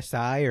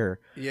 psi or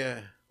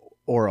Yeah.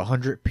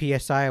 100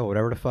 psi or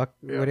whatever the fuck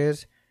Yeah. it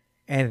is,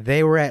 and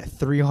they were at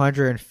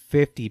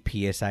 350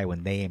 psi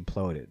when they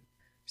imploded.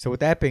 So with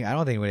that being, I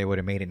don't think they would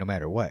have made it no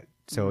matter what.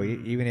 So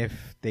even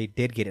if they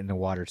did get in the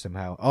water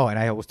somehow, and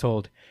I was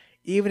told,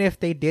 even if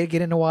they did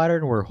get in the water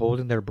and were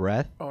holding their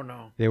breath, Oh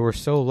no. they were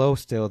so low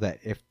still that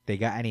if they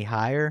got any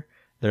higher,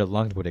 their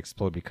lungs would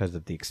explode because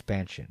of the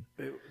expansion.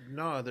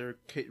 No, their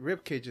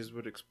rib cages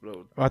would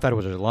explode. Oh, I thought it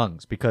was their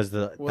lungs because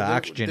the Well,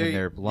 oxygen in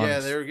their lungs. Yeah,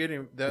 they were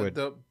getting would-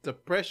 the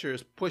pressure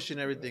is pushing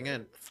everything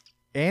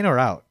in or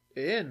out.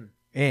 in.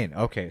 In.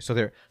 Okay, so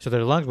their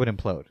lungs would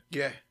implode.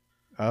 Yeah.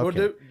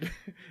 Okay.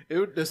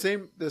 Well, the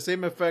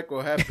same effect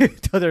will happen.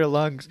 To their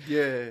lungs.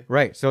 Yeah.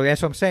 Right. So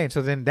that's what I'm saying.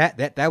 So then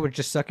that would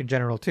just suck in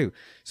general too.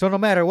 So no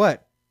matter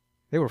what,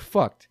 they were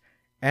fucked.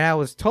 And I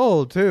was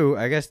told too,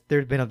 I guess there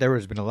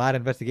has been a lot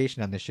of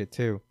investigation on this shit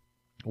too,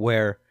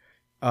 where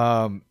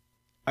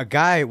a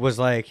guy was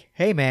like,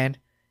 "Hey man,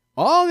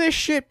 all this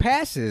shit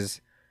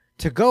passes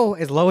to go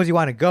as low as you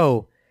want to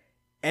go,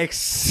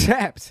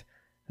 except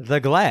the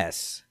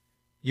glass.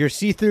 Your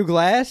see-through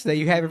glass that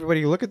you have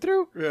everybody looking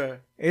through, Yeah.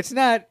 it's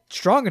not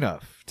strong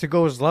enough to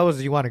go as low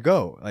as you want to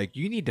go. Like,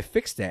 you need to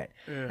fix that."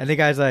 Yeah. And the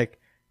guy's like,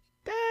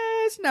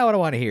 "That's not what I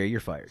want to hear.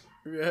 You're fired."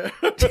 Yeah.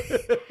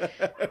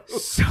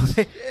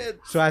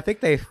 So I think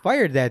they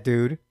fired that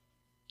dude.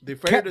 They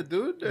fired the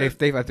dude. They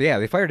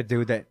fired a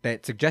dude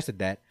that suggested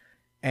that,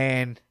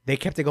 and they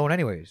kept it going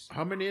anyways.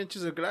 How many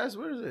inches of glass?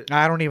 What is it?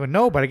 I don't even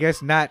know, but I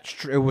guess not.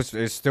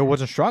 It still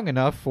wasn't strong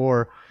enough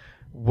for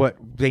what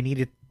they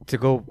needed to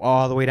go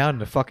all the way down to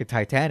the fucking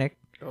Titanic.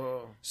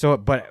 Oh. So,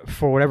 but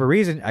for whatever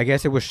reason, I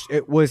guess it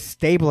was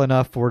stable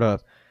enough for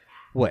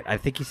what I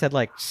think he said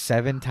like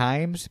 7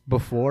 times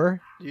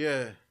before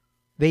Yeah.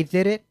 they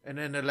did it, And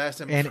then the last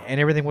time. and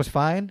everything was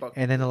fine. Fuck.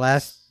 And then the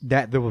last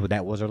that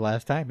was our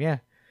last time. Yeah,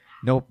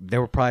 no,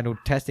 there were probably no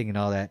testing and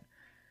all that.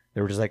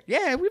 They were just like,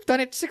 yeah, we've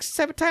done it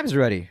 6-7 times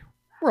already.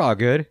 We're all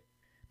good.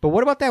 But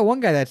what about that one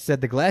guy that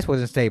said the glass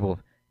wasn't stable?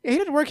 Yeah, he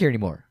doesn't work here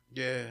anymore.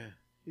 Yeah.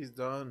 He's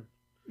done.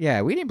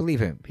 Yeah, we didn't believe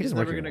him. He He's doesn't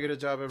work never here going to anymore. get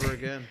a job ever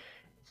again.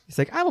 He's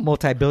like, I'm a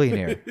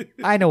multi-billionaire.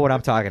 I know what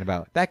I'm talking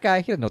about. That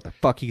guy, he doesn't know what the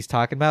fuck he's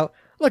talking about.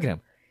 Look at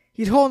him.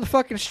 He's holding the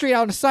fucking street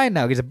out on the sign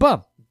now. He's a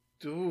bum.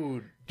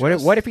 Dude.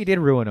 What if he did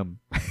ruin him?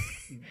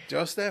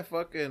 Just that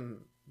fucking.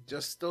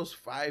 Just those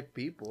 5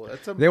 people.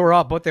 They were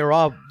all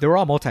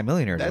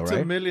multi-millionaires, That's though,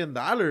 right? $1 million.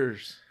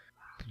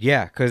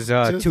 Yeah, because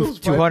Just those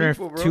 5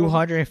 people, bro.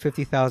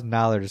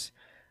 $250,000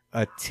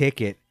 a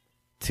ticket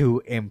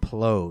to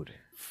implode.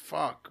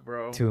 Fuck,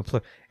 bro.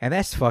 And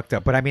that's fucked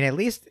up. But I mean, at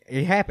least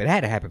it happened. It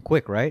had to happen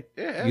quick, right?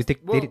 Yeah. You think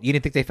you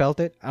didn't think they felt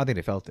it? I don't think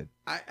they felt it.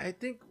 I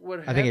think what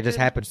happened. I think it just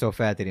happened so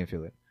fast they didn't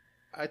feel it.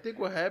 I think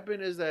what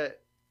happened is that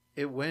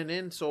it went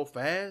in so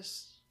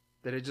fast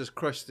that it just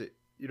crushed it.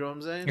 You know what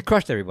I'm saying? It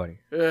crushed everybody.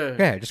 Yeah.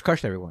 Yeah, it just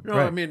crushed everyone. No,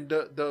 Right. I mean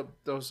the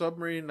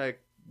submarine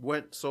like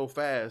went so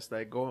fast,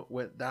 like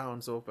went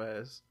down so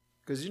fast.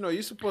 Because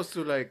you're supposed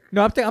to like.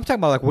 No, I'm talking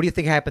about like, what do you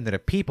think happened to the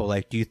people?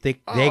 Like, do you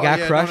think they Oh, got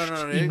yeah, crushed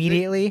no.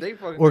 immediately, They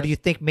fucking or got- do you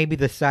think maybe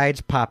the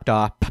sides popped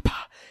off,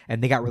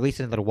 and they got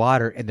released into the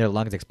water and their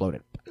lungs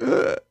exploded? You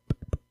know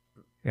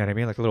what I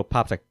mean? Like little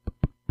pops, like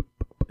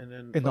And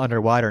then in the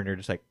underwater, and you're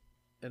just like,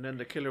 and then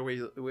the killer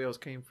whales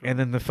came from. and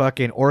then the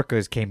fucking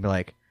orcas came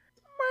like,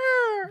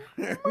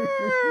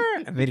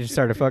 and they just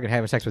started fucking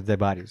having sex with dead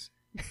bodies.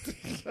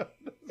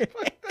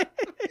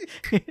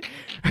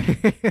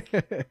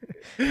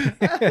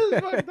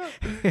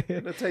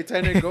 The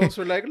Titanic ghosts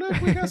were like, "Look,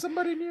 we got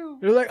somebody new."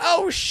 They're like,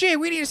 oh shit,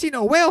 we didn't see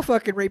no whale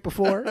fucking right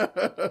before.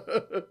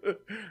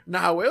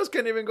 Nah, whales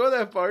can't even go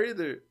that far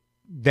either.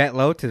 That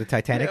low to the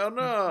Titanic Hell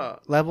no,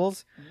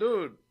 levels?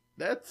 dude.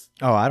 That's.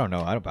 Oh, I don't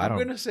know. I I'm don't.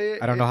 gonna say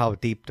it. I don't know how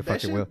deep the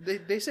that fucking shit- whale.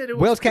 They said it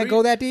was Whales can't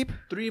go that deep.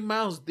 3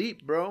 miles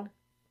deep, bro.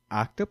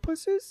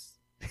 Octopuses?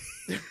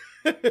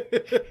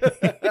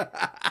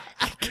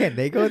 Can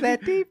they go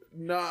that deep?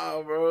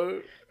 Nah,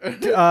 bro.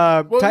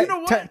 Well, you know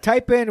what?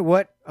 Type in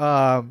what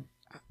how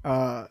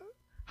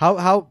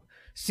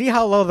see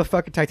how low the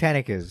fucking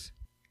Titanic is,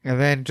 and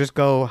then just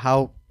go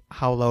how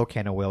low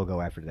can a whale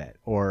go after that,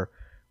 or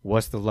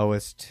what's the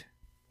lowest,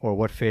 or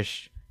what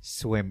fish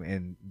swim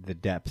in the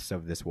depths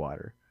of this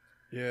water?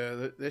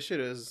 Yeah, that shit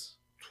is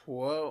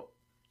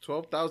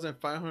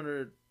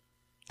 12,500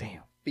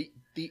 Damn. feet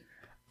deep.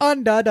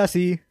 Under the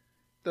sea.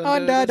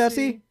 Under the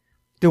sea.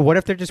 Dude, what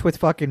if they're just with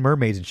fucking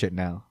mermaids and shit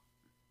now?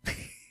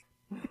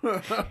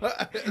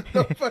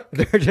 The fuck?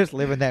 They're just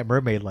living that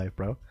mermaid life,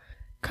 bro.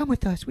 Come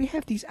with us. We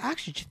have these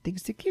oxygen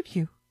things to give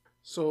you.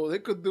 So they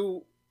could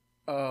do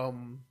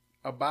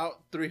about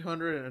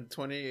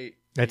 328.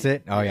 That's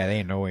it? Oh, yeah, they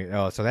ain't no way.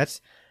 Oh, so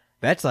that's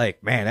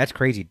like, man, that's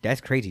crazy.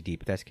 That's crazy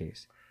deep if that's the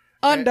case.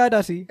 Under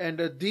the sea. And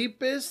the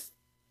deepest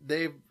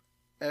they've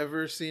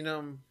ever seen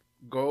them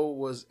go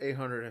was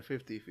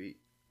 850 feet.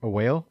 A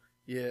whale?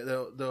 Yeah,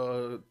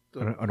 the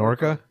An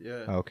orca?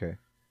 Yeah. Oh, okay.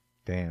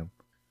 Damn.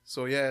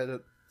 So yeah,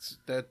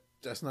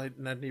 that's not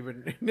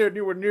even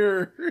anywhere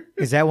near.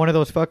 Is that one of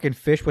those fucking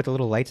fish with the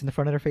little lights in the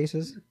front of their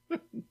faces?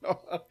 No.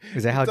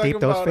 Is that how Talking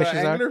deep those about,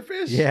 fishes are?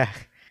 anglerfish? Yeah.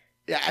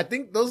 Yeah, I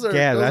think those are.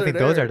 Yeah, those I are think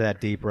those there. are that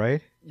deep,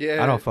 right?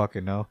 Yeah. I don't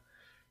fucking know.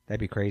 That'd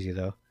be crazy,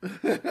 though.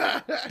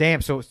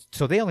 Damn, so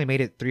they only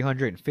made it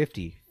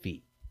 350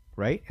 feet,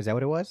 right? Is that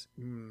what it was?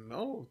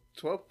 No,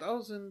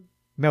 12,000.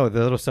 No,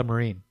 the little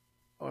submarine.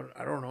 Oh,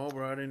 I don't know,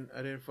 bro. I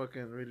didn't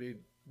fucking really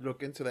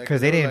look into that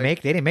Because they didn't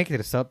make it to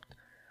the sub.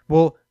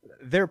 Well,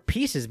 their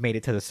pieces made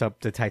it to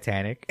the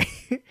Titanic.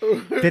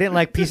 Didn't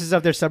like pieces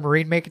of their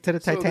submarine make it to the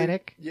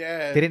Titanic?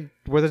 Yeah.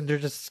 Wasn't they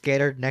just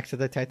scattered next to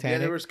the Yeah,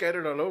 Titanic? they were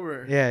scattered all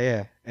over.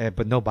 Yeah.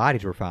 But no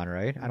bodies were found,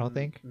 right? I don't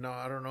think. No,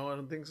 I don't know. I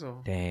don't think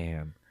so.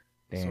 Damn.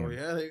 So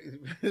yeah,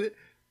 they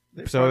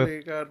So probably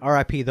got.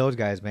 R.I.P. those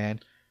guys,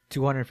 man.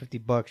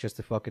 $250 just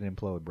to fucking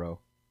implode, bro.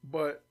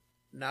 But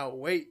now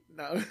wait,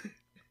 now.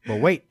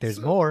 But wait,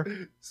 there's more.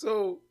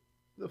 So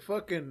the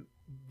fucking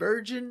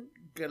Virgin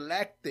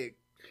Galactic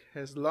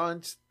has a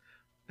launch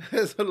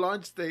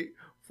date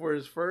for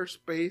his first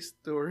space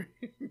tourist.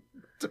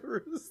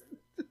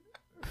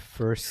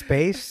 For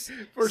space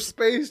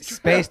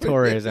space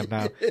tourism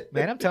now.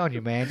 Man, I'm telling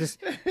you, man, just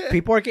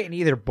people are getting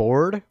either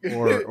bored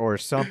or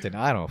something.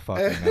 I don't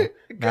fucking know.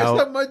 Guess Now,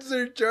 how much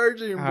they're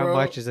charging, bro? how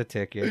much is a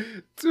ticket?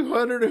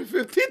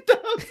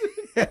 250,000.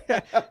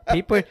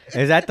 People,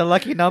 is that the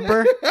lucky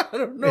number? I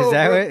don't know.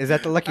 Is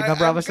that the lucky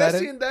number all of a I'm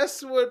sudden? guessing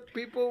that's what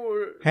people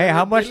were. Hey, that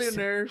how were much?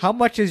 billionaires How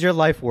much is your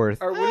life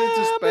worth? are willing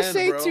to I'm gonna spend,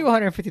 say bro.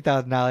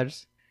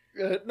 $250,000.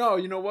 No,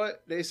 you know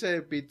what? They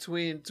said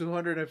between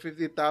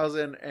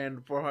 250,000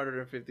 and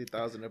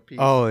 450,000 a piece.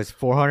 Oh, it's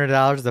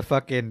 $400 the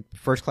fucking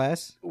first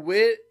class?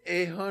 With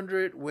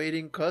 800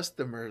 waiting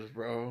customers,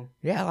 bro.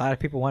 Yeah, a lot of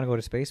people want to go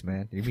to space,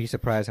 man. You'd be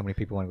surprised how many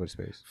people want to go to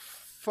space.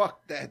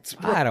 Fuck that,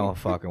 bro. I don't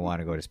fucking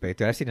want to go to space,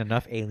 dude. I've seen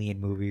enough alien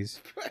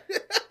movies.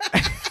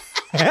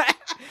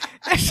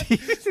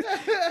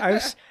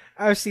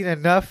 I've seen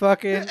enough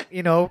fucking,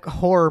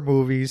 horror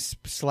movies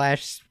 /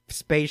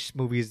 space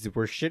movies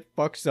where shit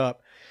fucks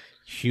up.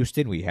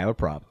 Houston, we have a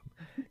problem.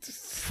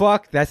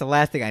 Fuck, that's the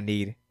last thing I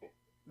need.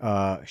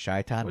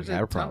 Chi-Town, we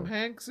have a problem. Tom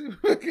Hanks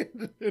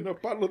in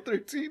Apollo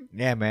 13?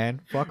 Yeah,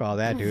 man. Fuck all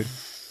that, dude.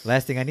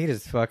 Last thing I need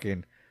is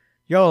fucking,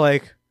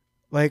 like,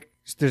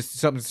 there's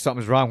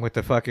something's wrong with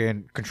the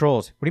fucking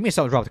controls. What do you mean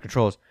something's wrong with the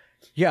controls?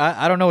 Yeah,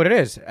 I don't know what it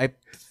is.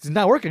 It's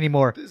not working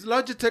anymore. This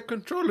Logitech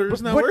controller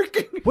is not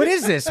working. What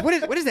is this? What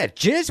is that?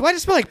 Jizz? Why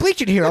does it smell like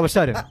bleach in here all of a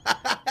sudden?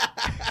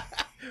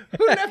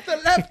 Who left the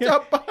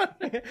laptop on?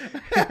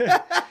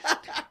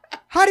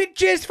 How did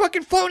jizz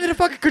fucking float into the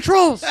fucking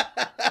controls?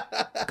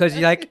 Because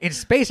in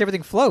space,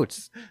 everything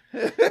floats. You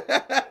know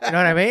what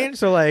I mean?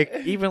 So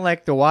even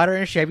the water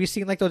and shit. Have you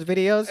seen those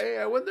videos? Hey,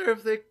 I wonder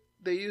if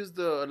they use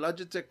the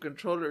Logitech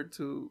controller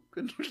to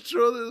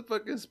control the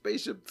fucking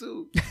spaceship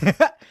too.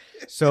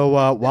 So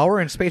while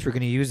we're in space, we're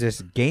going to use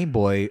this Game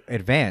Boy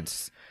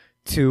Advance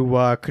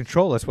to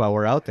control us while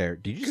we're out there.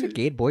 Did you say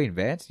Game Boy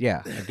Advance?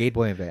 Yeah, a Game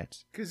Boy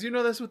Advance. Because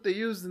that's what they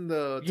used in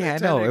the Yeah,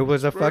 Titanic. no, it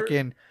was a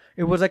fucking...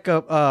 It was like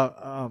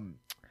a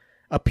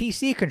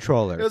PC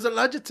controller. It was a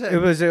Logitech. It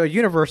was a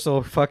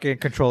universal fucking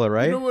controller,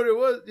 right? You know what it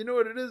was? You know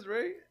what it is,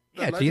 right?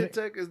 The Yeah,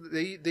 Logitech is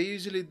they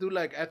usually do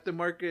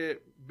aftermarket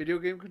video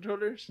game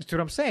controllers. That's what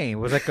I'm saying. It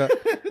was like a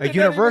They're not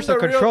universal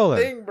even the real controller.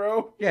 thing,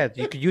 bro. Yeah,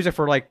 you could use it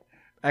for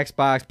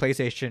Xbox,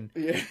 PlayStation,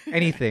 Yeah.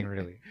 anything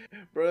really.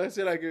 Bro, that's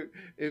it.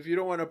 If you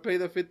don't want to pay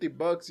the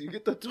 $50, you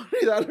get the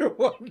 $20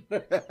 one.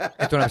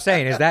 That's what I'm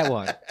saying. Is that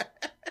one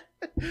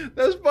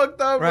That's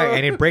fucked up, right? bro.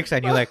 And it breaks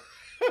on you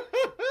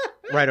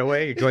right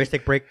away. Your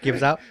joystick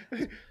gives out.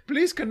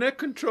 Please connect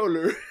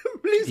controller.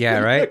 Please. Yeah,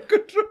 connect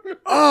controller.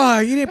 Oh,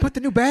 you didn't put the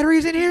new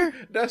batteries in here?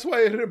 That's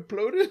why it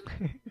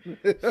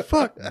imploded.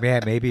 Fuck. Yeah,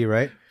 maybe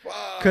right.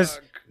 Fuck.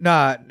 Because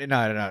no.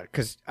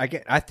 Because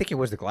I think it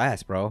was the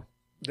glass, bro.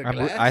 The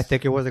glass? I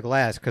think it was the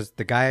glass because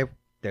the guy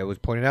that was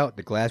pointed out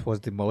the glass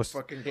was the most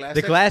Fucking glass.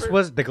 the glass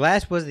expert? the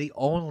glass was the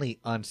only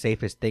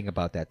unsafest thing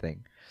about that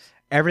thing.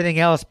 Everything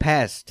else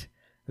passed.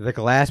 The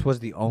glass was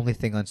the only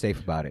thing unsafe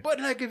about it. But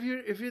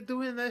if you're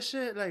doing that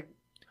shit,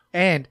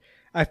 And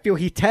I feel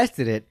he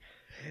tested it,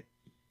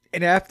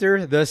 and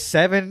after the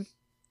 7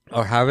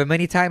 or however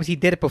many times he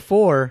did it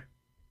before,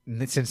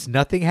 since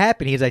nothing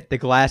happened, he's like, the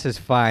glass is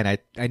fine.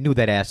 I knew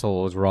that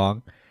asshole was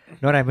wrong. You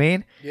know what I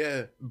mean?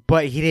 yeah.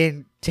 But he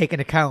didn't take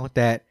into account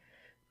that,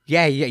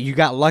 yeah, you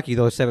got lucky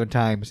those 7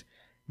 times.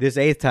 This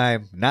 8th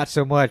time, not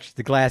so much.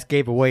 The glass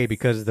gave away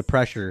because of the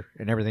pressure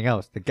and everything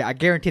else. I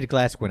guarantee the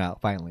glass went out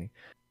finally.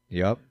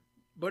 Yep.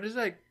 But it's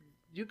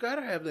you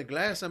gotta have the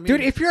glass. I mean,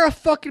 Dude, if you're a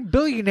fucking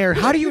billionaire,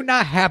 how do you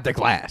not have the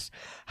glass?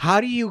 How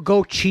do you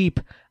go cheap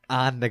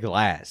on the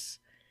glass?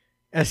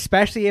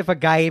 Especially if a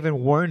guy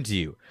even warns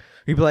you.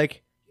 You'd be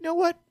like, you know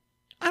what?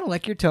 I don't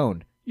like your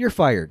tone. You're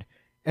fired.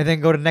 And then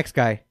go to the next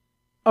guy.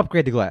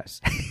 Upgrade the glass.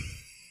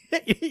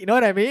 You know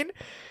what I mean?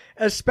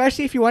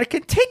 Especially if you want to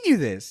continue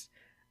this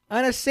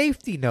on a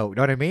safety note. You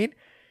know what I mean?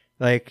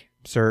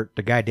 Sir,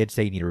 the guy did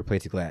say you need to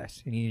replace the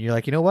glass. And you're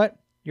like, you know what?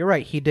 You're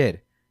right. He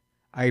did.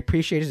 I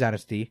appreciate his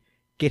honesty.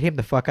 Get him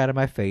the fuck out of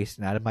my face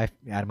and out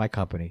of my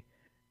company.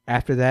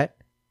 After that,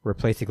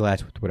 replace the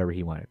glass with whatever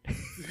he wanted.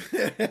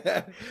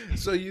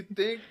 So you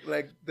think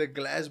the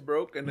glass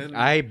broke and then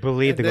I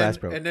believe the glass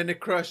broke. and then it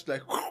crushed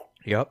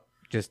Yep.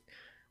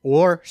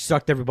 Or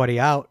sucked everybody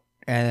out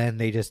and then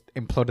they just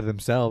imploded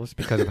themselves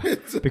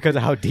because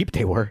of how deep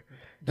they were.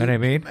 You know what I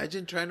mean?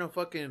 Imagine trying to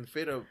fucking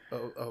fit a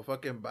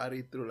fucking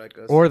body through a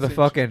Or the 6-inch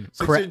fucking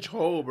 6-inch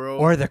hole, bro.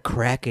 Or the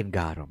Kraken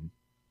got him.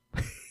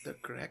 the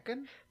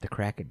Kraken? The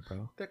Kraken,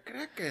 bro. The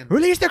Kraken.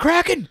 Release the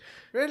Kraken!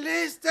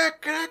 Release the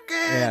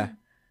Kraken!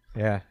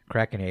 Yeah.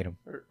 Kraken ate him.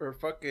 Or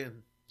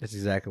fucking That's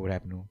exactly what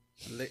happened to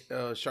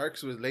him.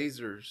 sharks with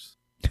lasers.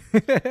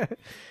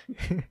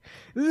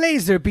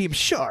 Laser beam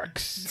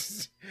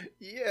sharks.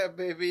 Yeah,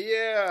 baby,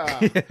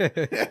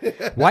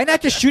 yeah. Why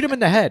not just shoot him in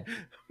the head?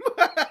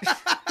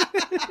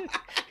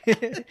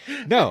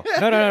 No.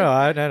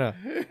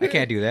 I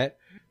can't do that.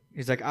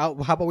 He's like, how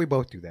about we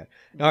both do that?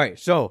 All right,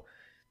 so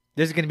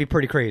this is going to be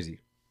pretty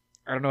crazy.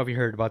 I don't know if you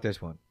heard about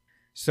this one.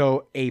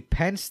 So a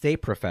Penn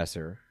State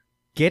professor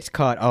gets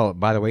caught. Oh,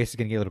 by the way, this is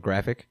going to get a little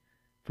graphic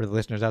for the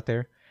listeners out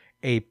there.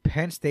 A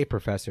Penn State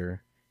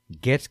professor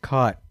gets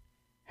caught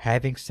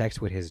having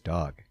sex with his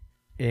dog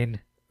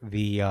in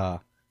the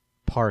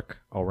park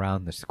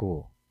around the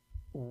school.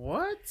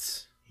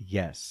 What?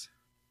 Yes.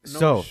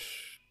 No.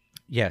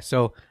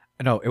 So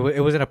no, it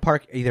was in a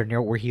park either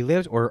near where he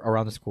lives or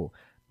around the school.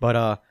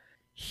 But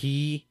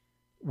he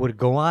would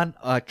go on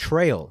a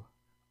trail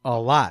a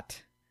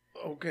lot.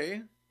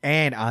 Okay.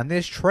 And on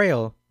this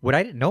trail, what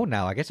I didn't know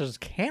now, I guess there's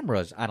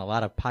cameras on a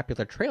lot of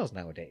popular trails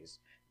nowadays.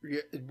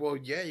 Yeah, well,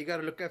 yeah, you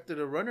gotta look after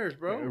the runners,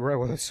 bro. Right,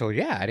 well, so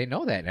yeah, I didn't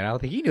know that, and I don't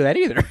think you knew that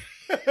either.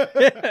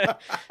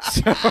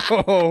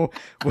 So,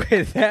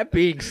 with that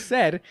being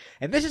said,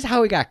 and this is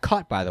how he got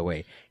caught, by the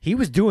way. He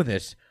was doing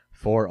this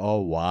for a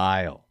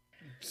while.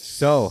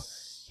 So,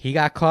 he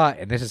got caught,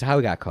 and this is how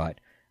he got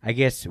caught. I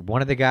guess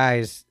one of the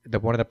guys,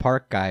 one of the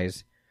park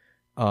guys,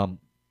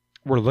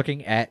 were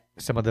looking at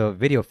some of the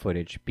video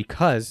footage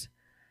because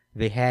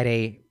they had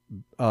a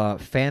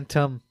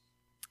phantom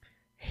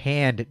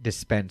hand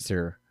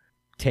dispenser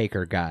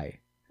taker guy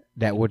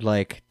that would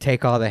like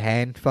take all the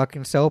hand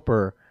fucking soap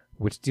or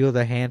would steal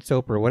the hand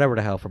soap or whatever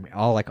the hell from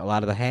all like a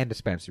lot of the hand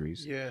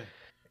dispensaries. Yeah.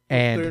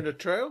 And Clearing the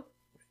trail?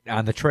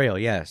 on the trail,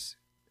 yes.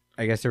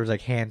 I guess there was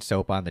like hand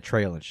soap on the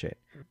trail and shit.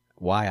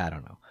 Why I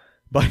don't know.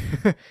 But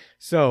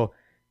so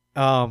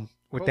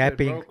with that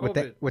being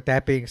with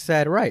that being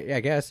said, right, yeah,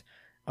 I guess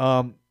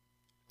a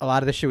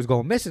lot of this shit was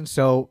going missing,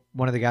 so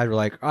one of the guys were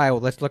like, all right,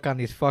 well, let's look on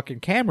these fucking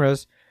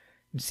cameras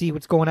and see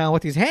what's going on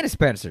with these hand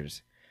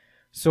dispensers.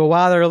 So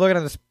while they're looking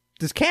at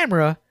this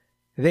camera,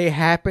 they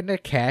happen to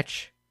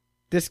catch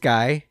this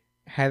guy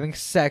having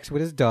sex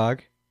with his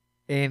dog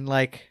in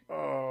like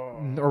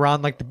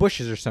around like the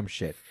bushes or some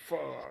shit.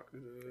 Fuck,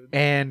 dude.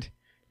 And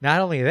not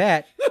only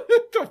that,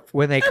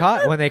 when they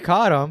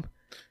caught him,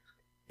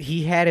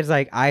 he had his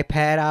like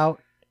iPad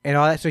out and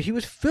all that. So he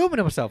was filming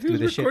himself through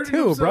this shit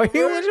too, bro.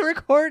 He was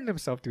recording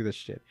himself through this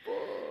shit.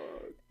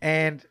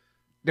 And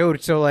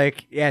dude, so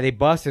like, yeah, they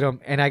busted him.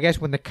 And I guess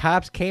when the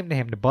cops came to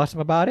him to bust him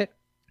about it,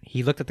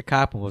 he looked at the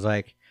cop and was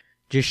like,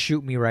 "Just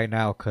shoot me right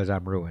now, cause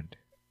I'm ruined."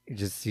 He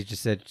just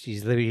said,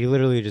 he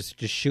literally just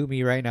shoot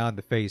me right now in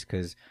the face,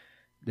 cause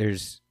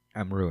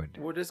I'm ruined.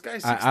 Well, this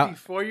guy's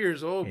 64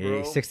 years old, bro.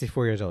 He's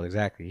 64 years old,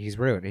 exactly. He's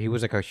ruined. He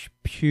was like a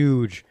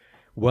huge,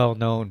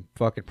 well-known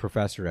fucking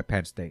professor at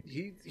Penn State.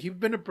 He's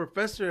been a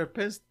professor at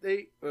Penn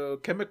State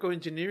chemical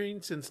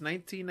engineering since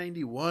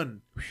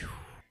 1991.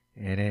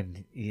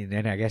 And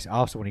then I guess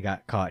also when he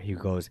got caught, he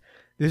goes,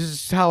 "This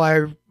is how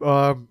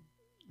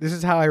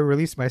I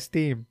release my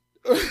steam."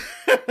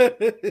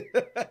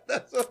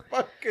 That's a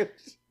fucking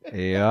shit.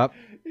 Yep.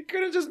 He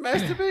could have just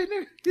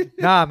masturbated.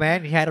 Nah,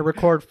 man, he had to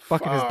record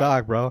fucking his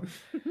dog, bro.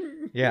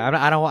 Yeah,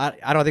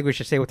 I don't think we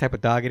should say what type of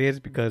dog it is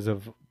because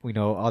of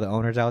all the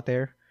owners out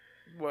there.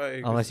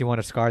 Why? Unless you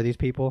want to scar these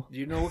people. Do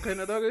you know what kind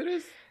of dog it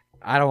is?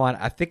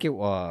 I think it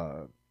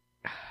was.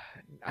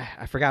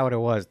 I forgot what it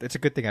was. It's a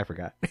good thing I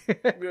forgot.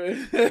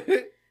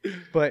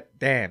 But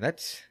damn,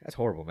 that's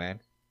horrible,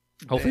 man.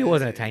 Hopefully it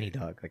wasn't a tiny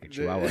dog like a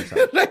Chihuahua or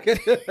something.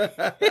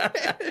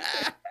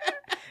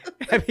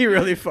 That'd be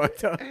really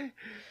fucked up.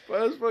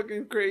 That's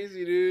fucking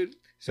crazy, dude.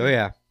 So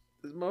yeah,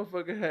 this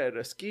motherfucker had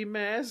a ski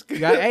mask.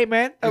 Hey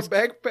man, a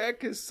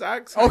backpack, his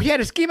socks. Oh, he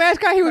had a ski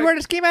mask on. He was wearing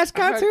a ski mask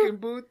on too. Hiking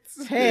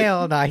boots.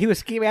 Hell nah, he was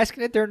ski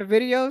masking it during the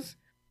videos.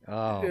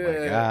 Oh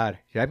my god,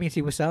 that means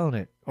he was selling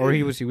it, or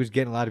he was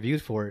getting a lot of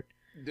views for it.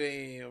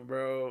 Damn,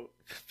 bro.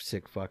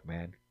 Sick fuck,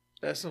 man.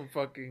 That's some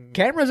fucking...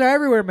 Cameras are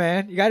everywhere,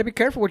 man. You got to be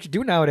careful what you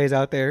do nowadays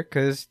out there,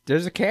 because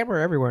there's a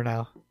camera everywhere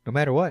now, no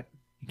matter what.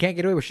 You can't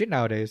get away with shit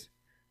nowadays.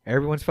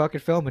 Everyone's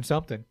fucking filming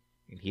something,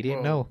 and he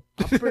didn't know.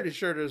 I'm pretty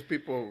sure there's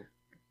people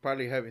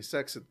probably having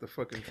sex at the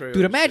fucking trail.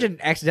 Dude, imagine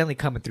accidentally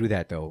coming through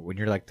that, though, when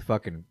you're like the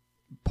fucking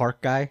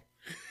park guy.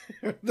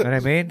 You know what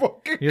I mean?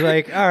 You're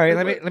like, all right,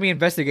 let me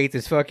investigate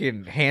this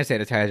fucking hand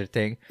sanitizer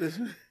thing.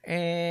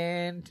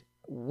 And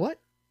what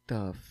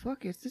the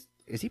fuck is this?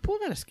 Is he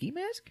pulling out a ski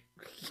mask?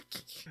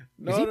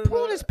 Is he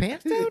pulling his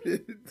pants down?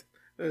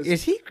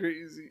 Is he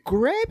crazy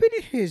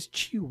grabbing his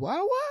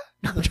Chihuahua?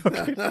 No, I'm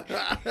joking.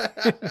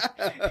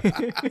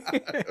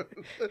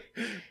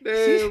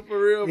 Damn, for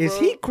real, bro. Is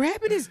he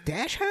grabbing his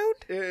dash hound?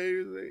 Yeah,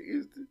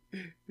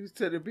 he was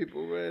telling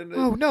people, man.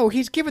 Oh no,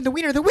 he's giving the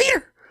wiener the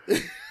wiener.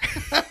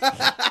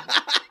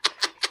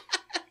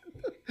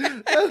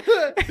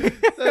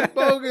 That's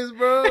bogus,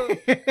 bro.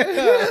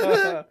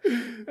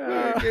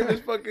 Give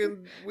his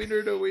fucking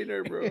wiener to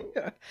wiener, bro.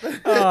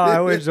 Oh, I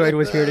wish Zoid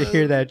was here to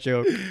hear that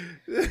joke.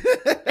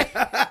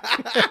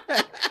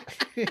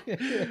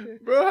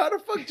 Bro, how the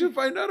fuck did you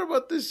find out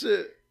about this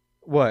shit?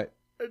 What?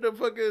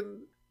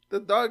 The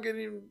dog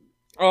getting...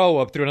 Oh,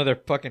 up through another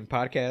fucking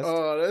podcast.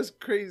 Oh, that's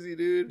crazy,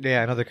 dude.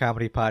 Yeah, another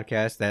comedy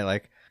podcast that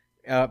like...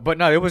 but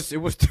no, it was it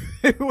was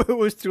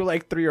through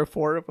like 3 or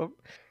 4 of them.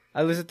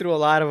 I listened through a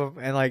lot of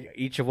them, and like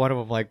each of one of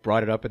them like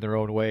brought it up in their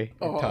own way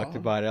and talked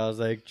about it. I was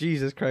like,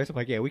 Jesus Christ! I'm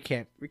like, yeah, we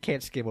can't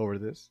skim over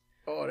this.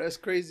 Oh, that's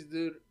crazy,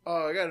 dude.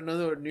 Oh, I got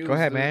another news. Go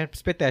ahead, dude. man.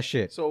 Spit that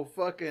shit. So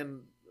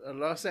fucking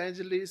Los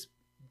Angeles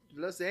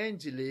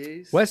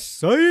West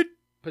Side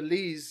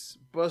police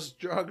bust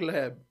drug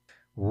lab.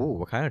 Ooh,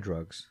 what kind of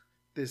drugs?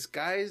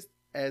 Disguised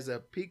as a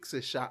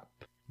pizza shop.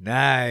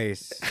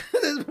 Nice.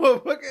 This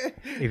motherfucker.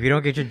 If you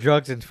don't get your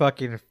drugs in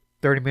fucking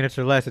 30 minutes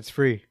or less, it's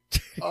free.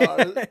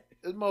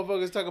 This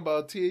motherfucker's talking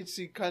about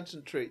THC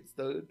concentrates,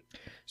 dude.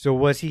 So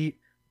was it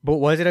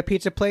a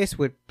pizza place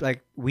with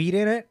like weed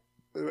in it?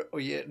 Oh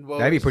yeah, well,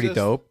 that'd be pretty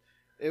dope.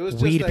 It was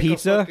weed just like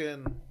pizza, a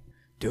fucking...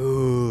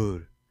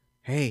 dude.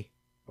 Hey,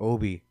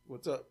 Obi,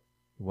 What's up?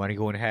 you want to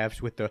go in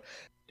halves with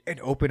and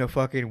open a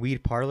fucking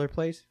weed parlor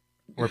place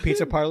or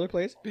pizza parlor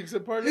place? Pizza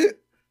parlor?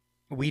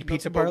 Weed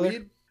pizza Nothing but parlor?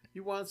 weed?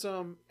 You want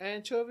some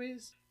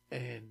anchovies?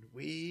 And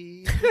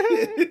weed.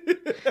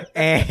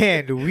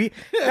 And we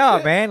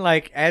no man,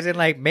 like as in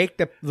like make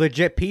the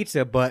legit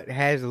pizza, but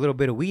has a little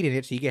bit of weed in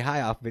it, so you get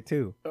high off of it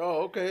too.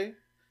 Oh, okay.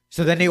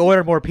 So then they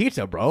order more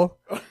pizza, bro.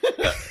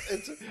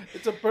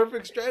 It's a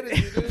perfect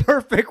strategy, dude.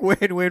 Perfect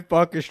win-win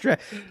fucking strat.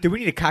 Dude, we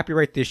need to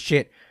copyright this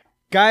shit,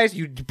 guys.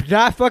 You do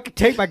not fucking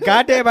take my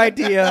goddamn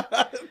idea.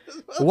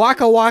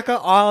 Waka waka,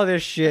 all of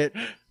this shit.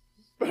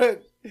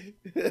 But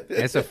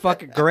It's a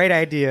fucking great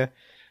idea.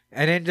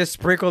 And then just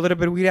sprinkle a little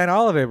bit of weed on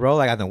all of it, bro,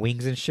 like on the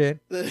wings and shit.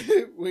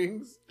 the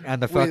wings On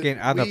the with fucking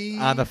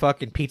on the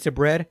fucking pizza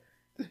bread.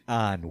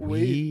 On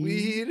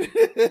weed.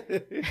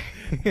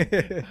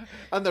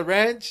 On the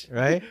ranch,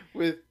 Right?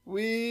 with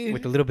weed,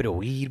 With a little bit of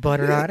weed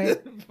butter on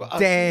it. Awesome.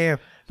 Damn.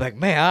 Like,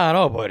 man, I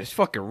don't know, but this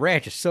fucking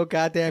ranch is so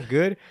goddamn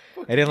good.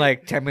 And then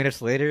like 10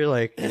 minutes later,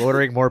 like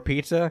ordering more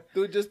pizza.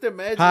 Dude, just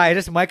imagine. Hi,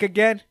 this is Mike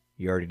again.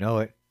 You already know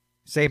it.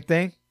 Same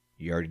thing.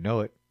 You already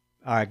know it.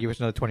 All right, give us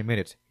another 20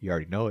 minutes. You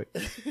already know it.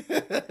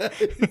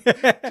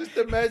 Just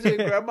imagine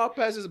grandma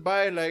passes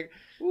by and like,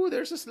 ooh,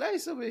 there's a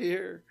slice over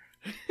here.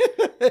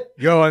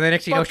 Yo, and the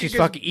next thing you know, Fucking she's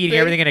gets fucking eating baked.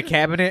 everything in a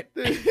cabinet.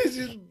 It's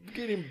just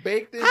getting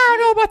baked and I don't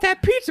know about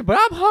that pizza, but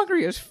I'm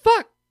hungry as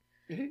fuck.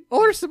 shit.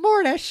 Order some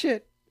more of that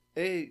shit.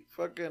 Hey,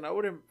 fucking, I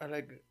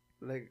like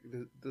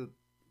the.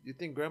 You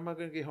think grandma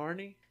gonna get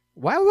horny?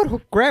 Why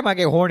would grandma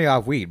get horny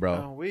off weed,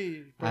 bro? Oh,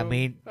 weed. Bro. I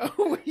mean,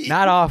 Oh, weed.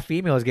 not all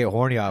females get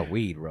horny off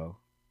weed, bro.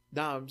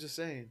 Nah, I'm just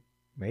saying.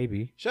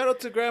 Maybe. Shout out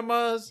to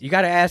grandmas. You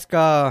gotta ask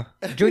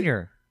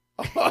Junior.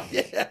 Oh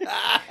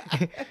yeah.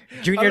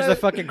 Junior's the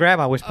fucking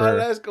grandma I'll whisperer.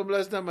 ask him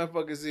last time I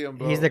fucking see him,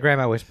 bro. He's the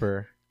grandma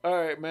whisperer. All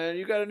right, man.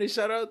 You got any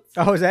shout outs?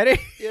 Oh, is that it?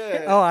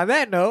 Yeah. Oh, on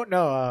that note,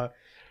 no.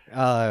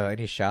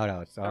 Any shout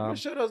outs?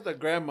 Shout outs to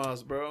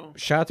grandmas, bro.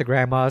 Shout out to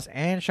grandmas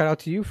and shout out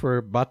to you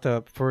for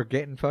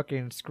getting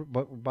fucking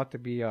about to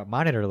be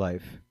monitor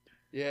life.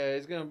 Yeah,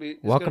 it's gonna be.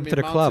 Welcome to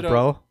the club,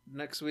 bro.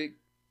 Next week.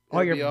 Oh,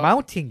 It'll you're be off.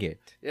 mounting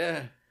it.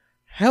 Yeah.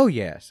 Hell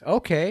yes.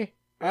 Okay.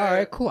 All Yeah.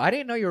 right. Cool. I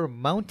didn't know you were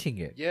mounting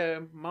it. Yeah,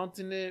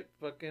 mounting it,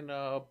 fucking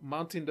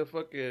mounting the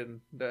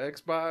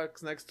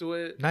Xbox next to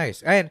it.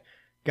 Nice. And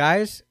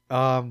guys,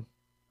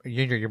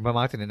 you're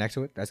mounting it next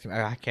to it.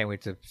 I can't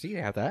wait to see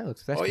how that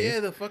looks. That's Oh cute. yeah,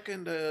 the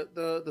fucking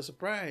the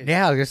surprise.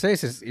 Yeah, I was gonna say,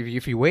 since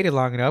if you waited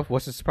long enough,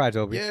 what's the surprise,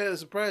 Obi? Yeah, the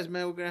surprise,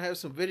 man. We're gonna have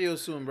some videos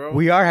soon, bro.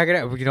 We are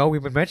gonna,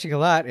 we've been mentioning a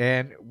lot,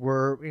 and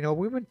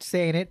we've been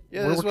saying it.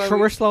 Yeah, that's why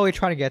we're slowly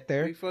trying to get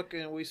there.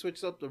 we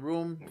switched up the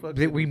room.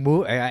 We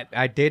moved.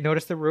 I did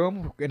notice the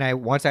room,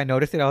 and once I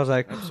noticed it, I was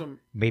like, have some.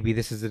 maybe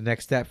this is the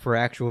next step for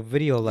actual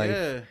video life.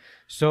 Yeah,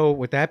 So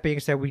with that being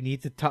said, we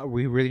need to talk.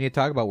 We really need to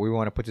talk about where we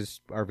want to put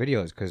our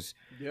videos, because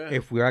yeah.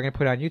 if we are going to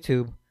put it on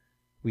YouTube,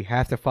 we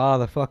have to follow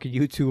the fucking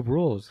YouTube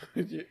rules.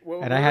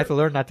 Well, And I have to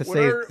learn not to what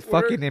say are-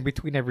 fucking in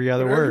between every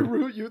other what are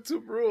word.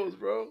 YouTube rules,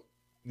 bro.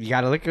 You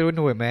got to look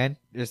into it, man.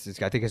 I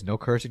think it's no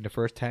cursing the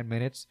first 10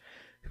 minutes.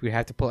 We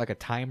have to put like a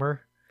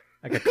timer,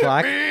 like a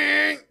clock.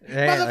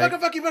 Motherfucker,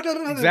 fuck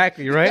you,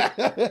 Exactly, right?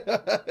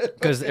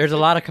 Because there's a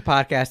lot of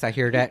podcasts I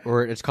hear that,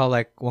 or it's called,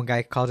 like, one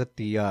guy calls it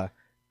the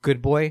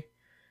good boy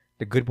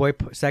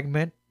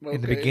segment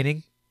in the Okay.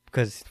 beginning,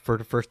 because for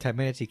the first 10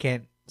 minutes he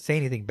can't say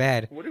anything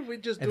bad, What if we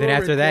just do and then a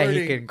after that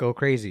he recording? can go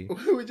crazy.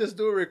 We just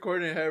do a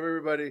recording and have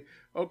everybody.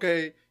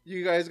 Okay,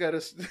 you guys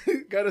gotta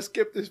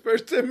skip this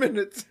first 10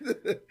 minutes.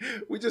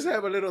 We just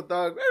have a little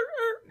dog.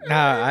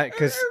 Nah,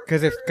 because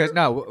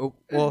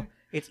well,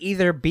 it's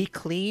either be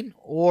clean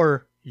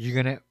or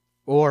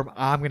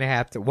I'm gonna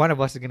have to. One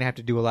of us is gonna have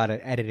to do a lot of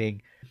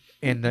editing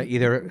in the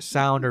either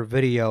sound or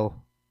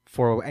video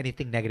for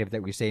anything negative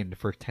that we say in the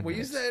first 10 Well,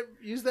 minutes.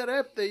 use that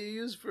app that you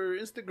use for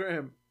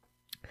Instagram.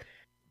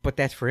 But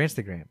that's for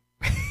Instagram.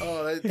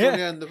 Oh, that's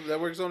Yeah. that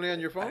works only on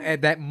your phone.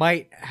 And that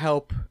might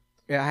help.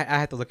 Yeah, I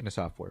have to look into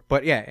software.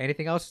 But yeah,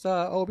 anything else,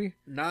 Obi?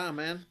 Nah,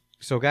 man.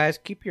 So guys,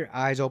 keep your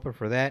eyes open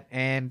for that.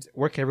 And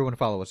where can everyone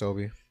follow us,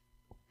 Obi?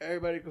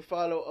 Everybody can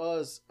follow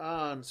us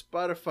on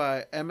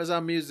Spotify,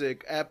 Amazon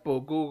Music, Apple,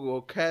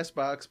 Google,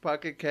 Castbox,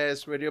 Pocket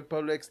Cast, Radio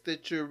Public,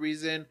 Stitcher,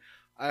 Reason,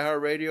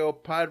 iHeartRadio,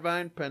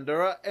 Podvine,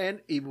 Pandora,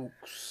 and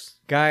eBooks.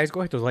 Guys,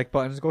 go hit those like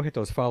buttons. Go hit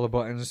those follow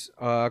buttons.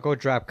 Go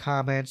drop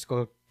comments.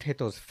 Go hit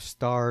those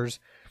stars.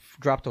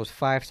 Drop those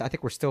 5 stars. I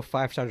think we're still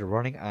 5 stars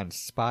running on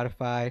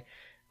Spotify.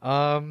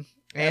 And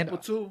Apple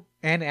too.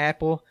 and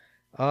Apple.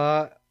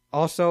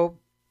 Also,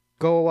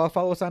 go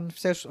follow us on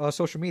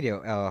social media.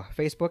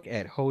 Facebook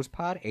at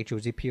HosePod,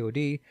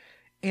 HOZPOD.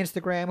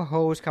 Instagram,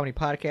 Hose Comedy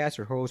Podcast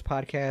or Hose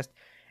Podcast.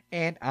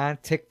 And on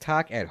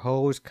TikTok at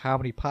Hose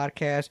Comedy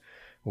Podcast,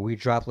 where we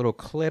drop little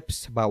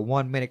clips, about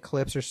 1 minute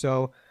clips or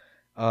so,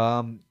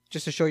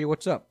 just to show you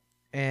what's up.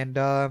 And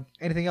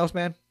anything else,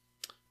 man?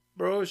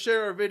 Bro,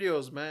 share our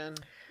videos, man.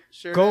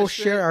 Go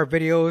share our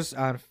videos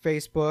on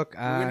Facebook,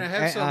 gonna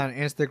have on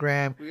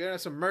Instagram. We got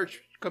some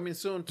merch coming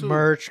soon too.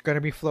 Merch gonna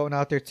be floating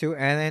out there too.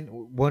 And then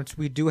once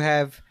we do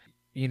have,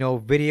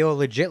 video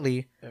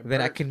legitly, Yeah,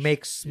 then I can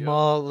make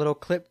small little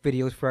clip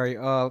videos for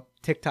our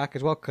TikTok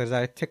as well, because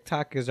our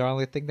TikTok is our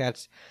only thing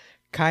that's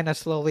kind of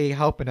slowly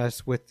helping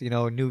us with,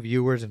 new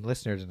viewers and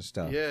listeners and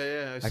stuff.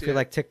 Yeah. I feel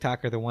like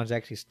TikTok are the ones that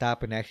actually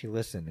stop and actually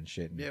listen and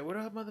shit. Yeah, what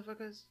up,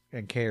 motherfuckers?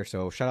 And care.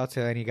 So shout out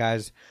to any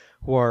guys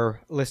who are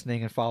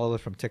listening and follow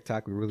us from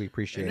TikTok. We really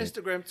appreciate and it.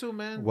 Instagram too,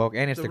 man. Well,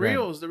 and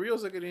Instagram. The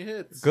reels are getting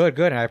hits. Good.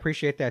 And I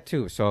appreciate that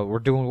too. So we're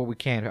doing what we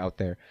can out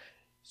there.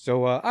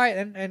 So, all right.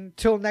 And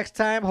until next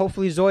time,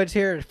 hopefully Zoid's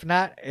here. If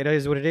not, it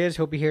is what it is.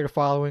 He'll be here to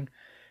following.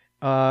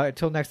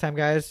 Until next time,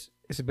 guys.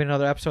 This has been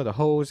another episode of the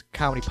Hose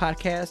Comedy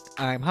Podcast.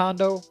 I'm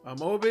Hondo. I'm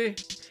Obi.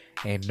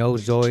 And no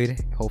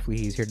Zoid. Hopefully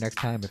he's here next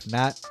time. If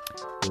not,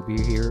 he'll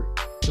be here.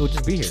 He'll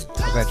just be here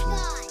eventually.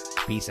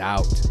 Peace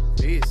out.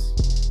 Peace.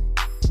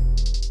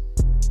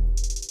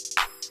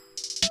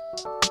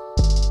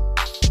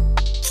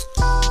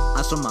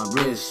 Ice on my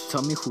wrist,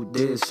 tell me who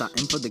this. I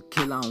aim for the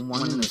kill, I don't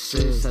want an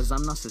assist. Says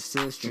I'm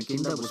narcissist,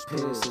 drinking that was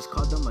piss. It's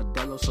called the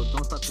Modelo, so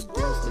don't start to diss.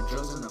 The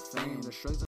drugs and the fame, the shrugs.